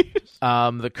 belts.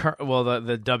 The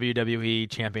WWE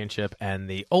Championship and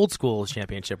the Old School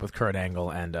Championship with Kurt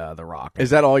Angle and The Rock. Is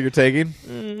that all you're taking?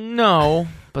 No,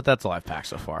 but that's all I've packed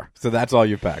so far. So that's all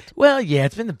you've packed? Well, yeah,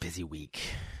 it's been a busy week,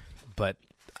 but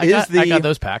I got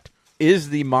those packed. Is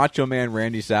the Macho Man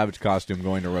Randy Savage costume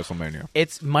going to WrestleMania?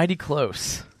 It's mighty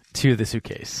close to the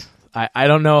suitcase. I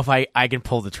don't know if I can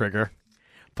pull the trigger,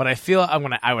 but I feel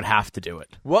I would have to do it.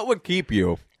 What would keep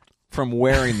you from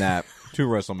wearing that to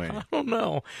WrestleMania? I don't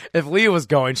know. If Leah was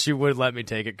going, she would let me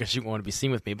take it because she wanted to be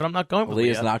seen with me, but I'm not going with Leah.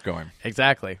 Leah's not going.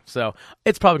 Exactly. So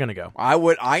it's probably going to go.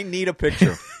 I need a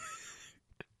picture.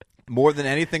 More than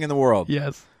anything in the world.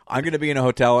 Yes. I'm going to be in a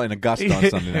hotel in Augusta on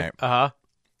Sunday night. Uh-huh.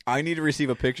 I need to receive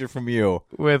a picture from you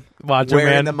with Macho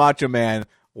wearing Man. the Macho Man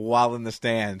while in the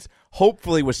stands,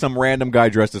 hopefully with some random guy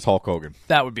dressed as Hulk Hogan.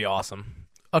 That would be awesome.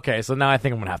 Okay, so now I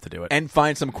think I'm going to have to do it. And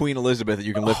find some Queen Elizabeth that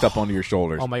you can lift up onto your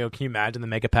shoulders. Oh my God, can you imagine the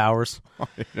mega powers?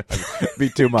 Be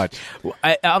too much.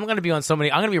 I'm going to be on so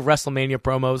many. I'm going to be WrestleMania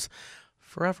promos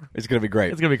forever. It's going to be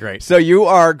great. It's going to be great. So you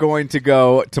are going to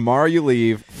go tomorrow. You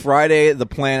leave Friday. The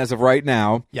plan as of right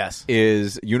now, yes,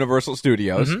 is Universal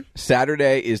Studios. Mm-hmm.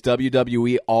 Saturday is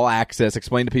WWE All Access.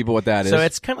 Explain to people what that is. So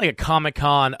it's kind of like a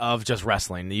Comic-Con of just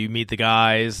wrestling. You meet the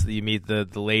guys, you meet the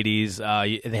ladies.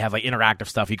 They have like interactive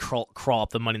stuff. You crawl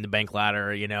up the Money in the Bank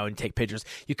ladder, and take pictures.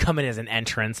 You come in as an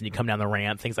entrance and you come down the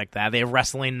ramp, things like that. They have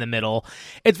wrestling in the middle.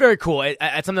 It's very cool.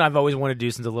 It's something I've always wanted to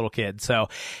do since a little kid. So,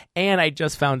 and I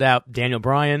just found out Daniel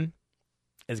Bryan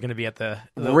is going to be at the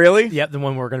really? Yep, the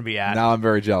one we're going to be at. Now I'm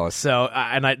very jealous. So,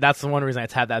 that's the one reason I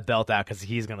had that belt out, because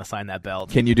he's going to sign that belt.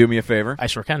 Can you do me a favor? I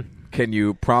sure can. Can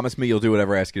you promise me you'll do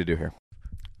whatever I ask you to do here?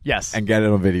 Yes. And get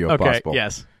it on video if possible.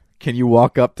 Yes. Can you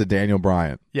walk up to Daniel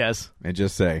Bryan? Yes. And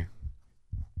just say,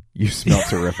 "You smell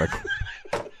terrific."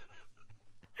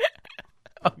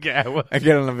 Okay, I will. And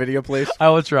get it on a video, please? I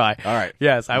will try. All right.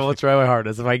 Yes, I will try my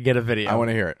hardest if I can get a video. I want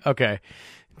to hear it. Okay.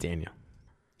 Daniel.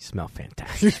 You smell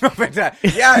fantastic. You smell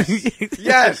fantastic. Yes.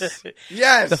 Yes.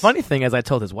 Yes. The funny thing is I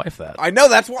told his wife that. I know.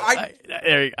 That's why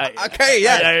okay,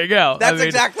 yeah. There you go. That's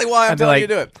exactly why I'm telling you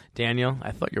to do it. Daniel,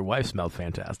 I thought your wife smelled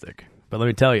fantastic. But let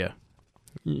me tell you,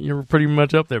 you're pretty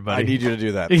much up there, buddy. I need you to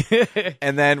do that.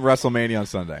 And then WrestleMania on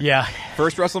Sunday. Yeah.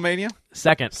 First WrestleMania?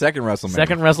 Second WrestleMania.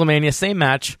 Second WrestleMania, same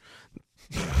match.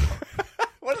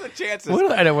 What are the chances?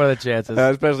 What are the chances?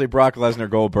 Especially Brock Lesnar,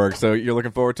 Goldberg. So you're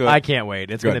looking forward to it? I can't wait.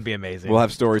 It's going to be amazing. We'll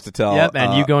have stories to tell. Yep,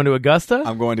 and you going to Augusta?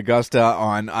 I'm going to Augusta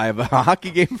I have a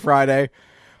hockey game Friday,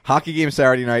 hockey game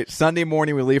Saturday night. Sunday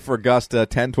morning we leave for Augusta,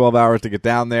 10, 12 hours to get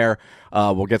down there.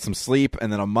 We'll get some sleep,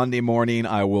 and then on Monday morning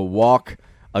I will walk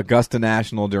Augusta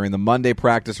National during the Monday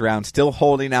practice round, still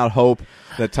holding out hope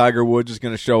that Tiger Woods is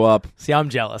going to show up. See, I'm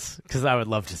jealous because I would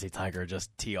love to see Tiger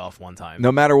just tee off one time.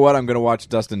 No matter what, I'm going to watch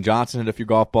Dustin Johnson hit a few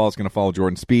golf balls, going to follow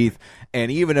Jordan Spieth,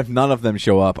 and even if none of them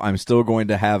show up, I'm still going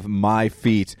to have my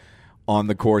feet on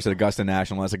the course at Augusta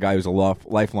National. As a guy who's a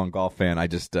lifelong golf fan, I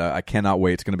cannot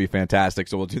wait. It's going to be fantastic.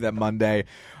 So we'll do that Monday,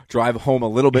 drive home a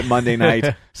little bit Monday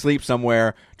night, sleep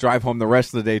somewhere, drive home the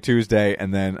rest of the day Tuesday,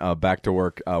 and then back to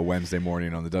work Wednesday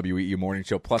morning on the WEU Morning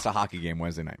Show, plus a hockey game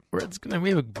Wednesday night. It's going to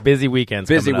be a busy weekend.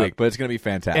 Busy week, but it's going to be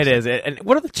fantastic. It is. And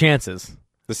what are the chances?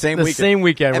 The same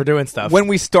weekend we're doing stuff. When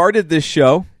we started this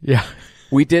show, yeah,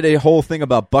 we did a whole thing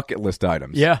about bucket list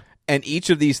items. Yeah. And each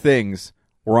of these things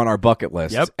were on our bucket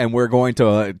list. Yep. And we're going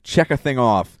to check a thing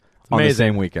off on the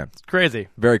same weekend. It's crazy.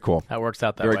 Very cool. That works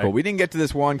out that way. Very cool. We didn't get to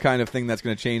this one kind of thing that's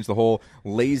going to change the whole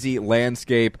lazy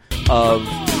landscape of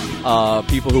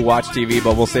people who watch TV,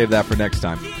 but we'll save that for next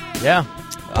time. Yeah.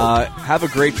 Have a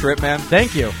great trip, man.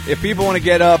 Thank you. If people want to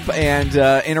get up and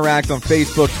interact on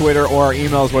Facebook, Twitter, or our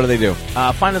emails, what do they do?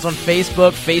 Find us on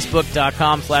Facebook,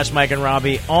 facebook.com/Mike and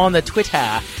Robbie, on the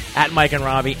Twitter @Mike and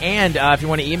Robbie, and if you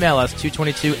want to email us,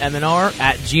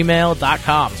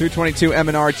 222mnr@gmail.com.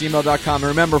 222mnr@gmail.com. And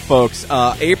remember, folks,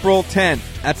 April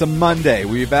 10th, that's a Monday.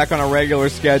 We'll be back on our regular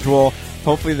schedule.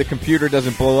 Hopefully the computer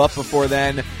doesn't blow up before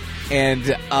then. And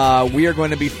we are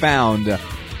going to be found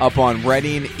up on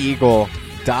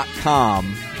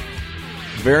ReadingEagle.com.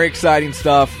 Very exciting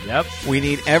stuff. Yep. We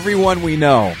need everyone we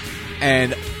know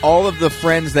and all of the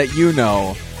friends that you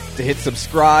know to hit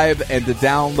subscribe and to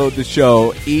download the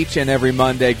show each and every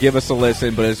Monday. Give us a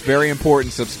listen, but it's very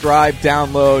important. Subscribe,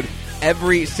 download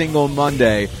every single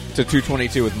Monday to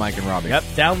 222 with Mike and Robbie. Yep.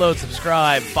 Download,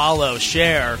 subscribe, follow,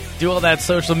 share, do all that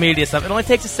social media stuff. It only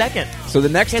takes a second. So the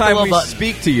next time we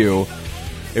speak to you,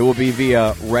 it will be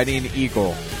via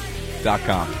ReadingEagle.com.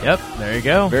 Yep, there you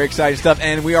go. Very exciting stuff.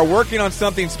 And we are working on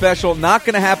something special. Not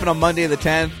going to happen on Monday the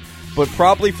 10th, but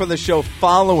probably for the show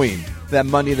following that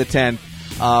Monday the 10th.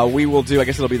 We will do, I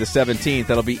guess it'll be the 17th.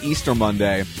 That'll be Easter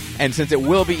Monday. And since it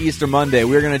will be Easter Monday,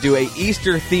 we're going to do a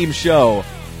Easter-themed show,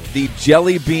 the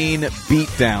Jelly Bean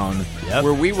Beatdown,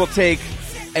 where we will take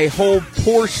a whole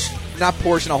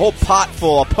a whole pot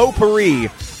full, a potpourri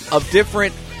of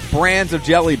different brands of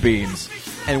jelly beans,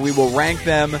 and we will rank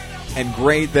them and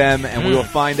grade them, and we will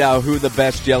find out who the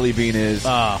best jelly bean is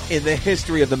in the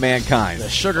history of the mankind. The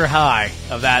sugar high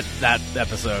of that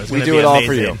episode. We do it all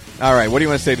for you. All right, what do you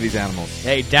want to say to these animals?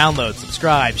 Hey, download,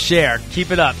 subscribe, share,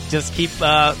 keep it up. Just keep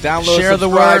download, share the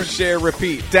word, share,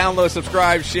 repeat. Download,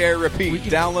 subscribe, share, repeat.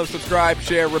 Download, subscribe,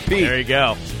 share, repeat. There you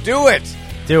go. Do it.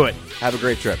 Do it. Have a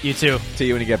great trip. You too. See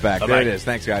you when you get back. Bye-bye. There it is.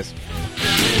 Thanks, guys.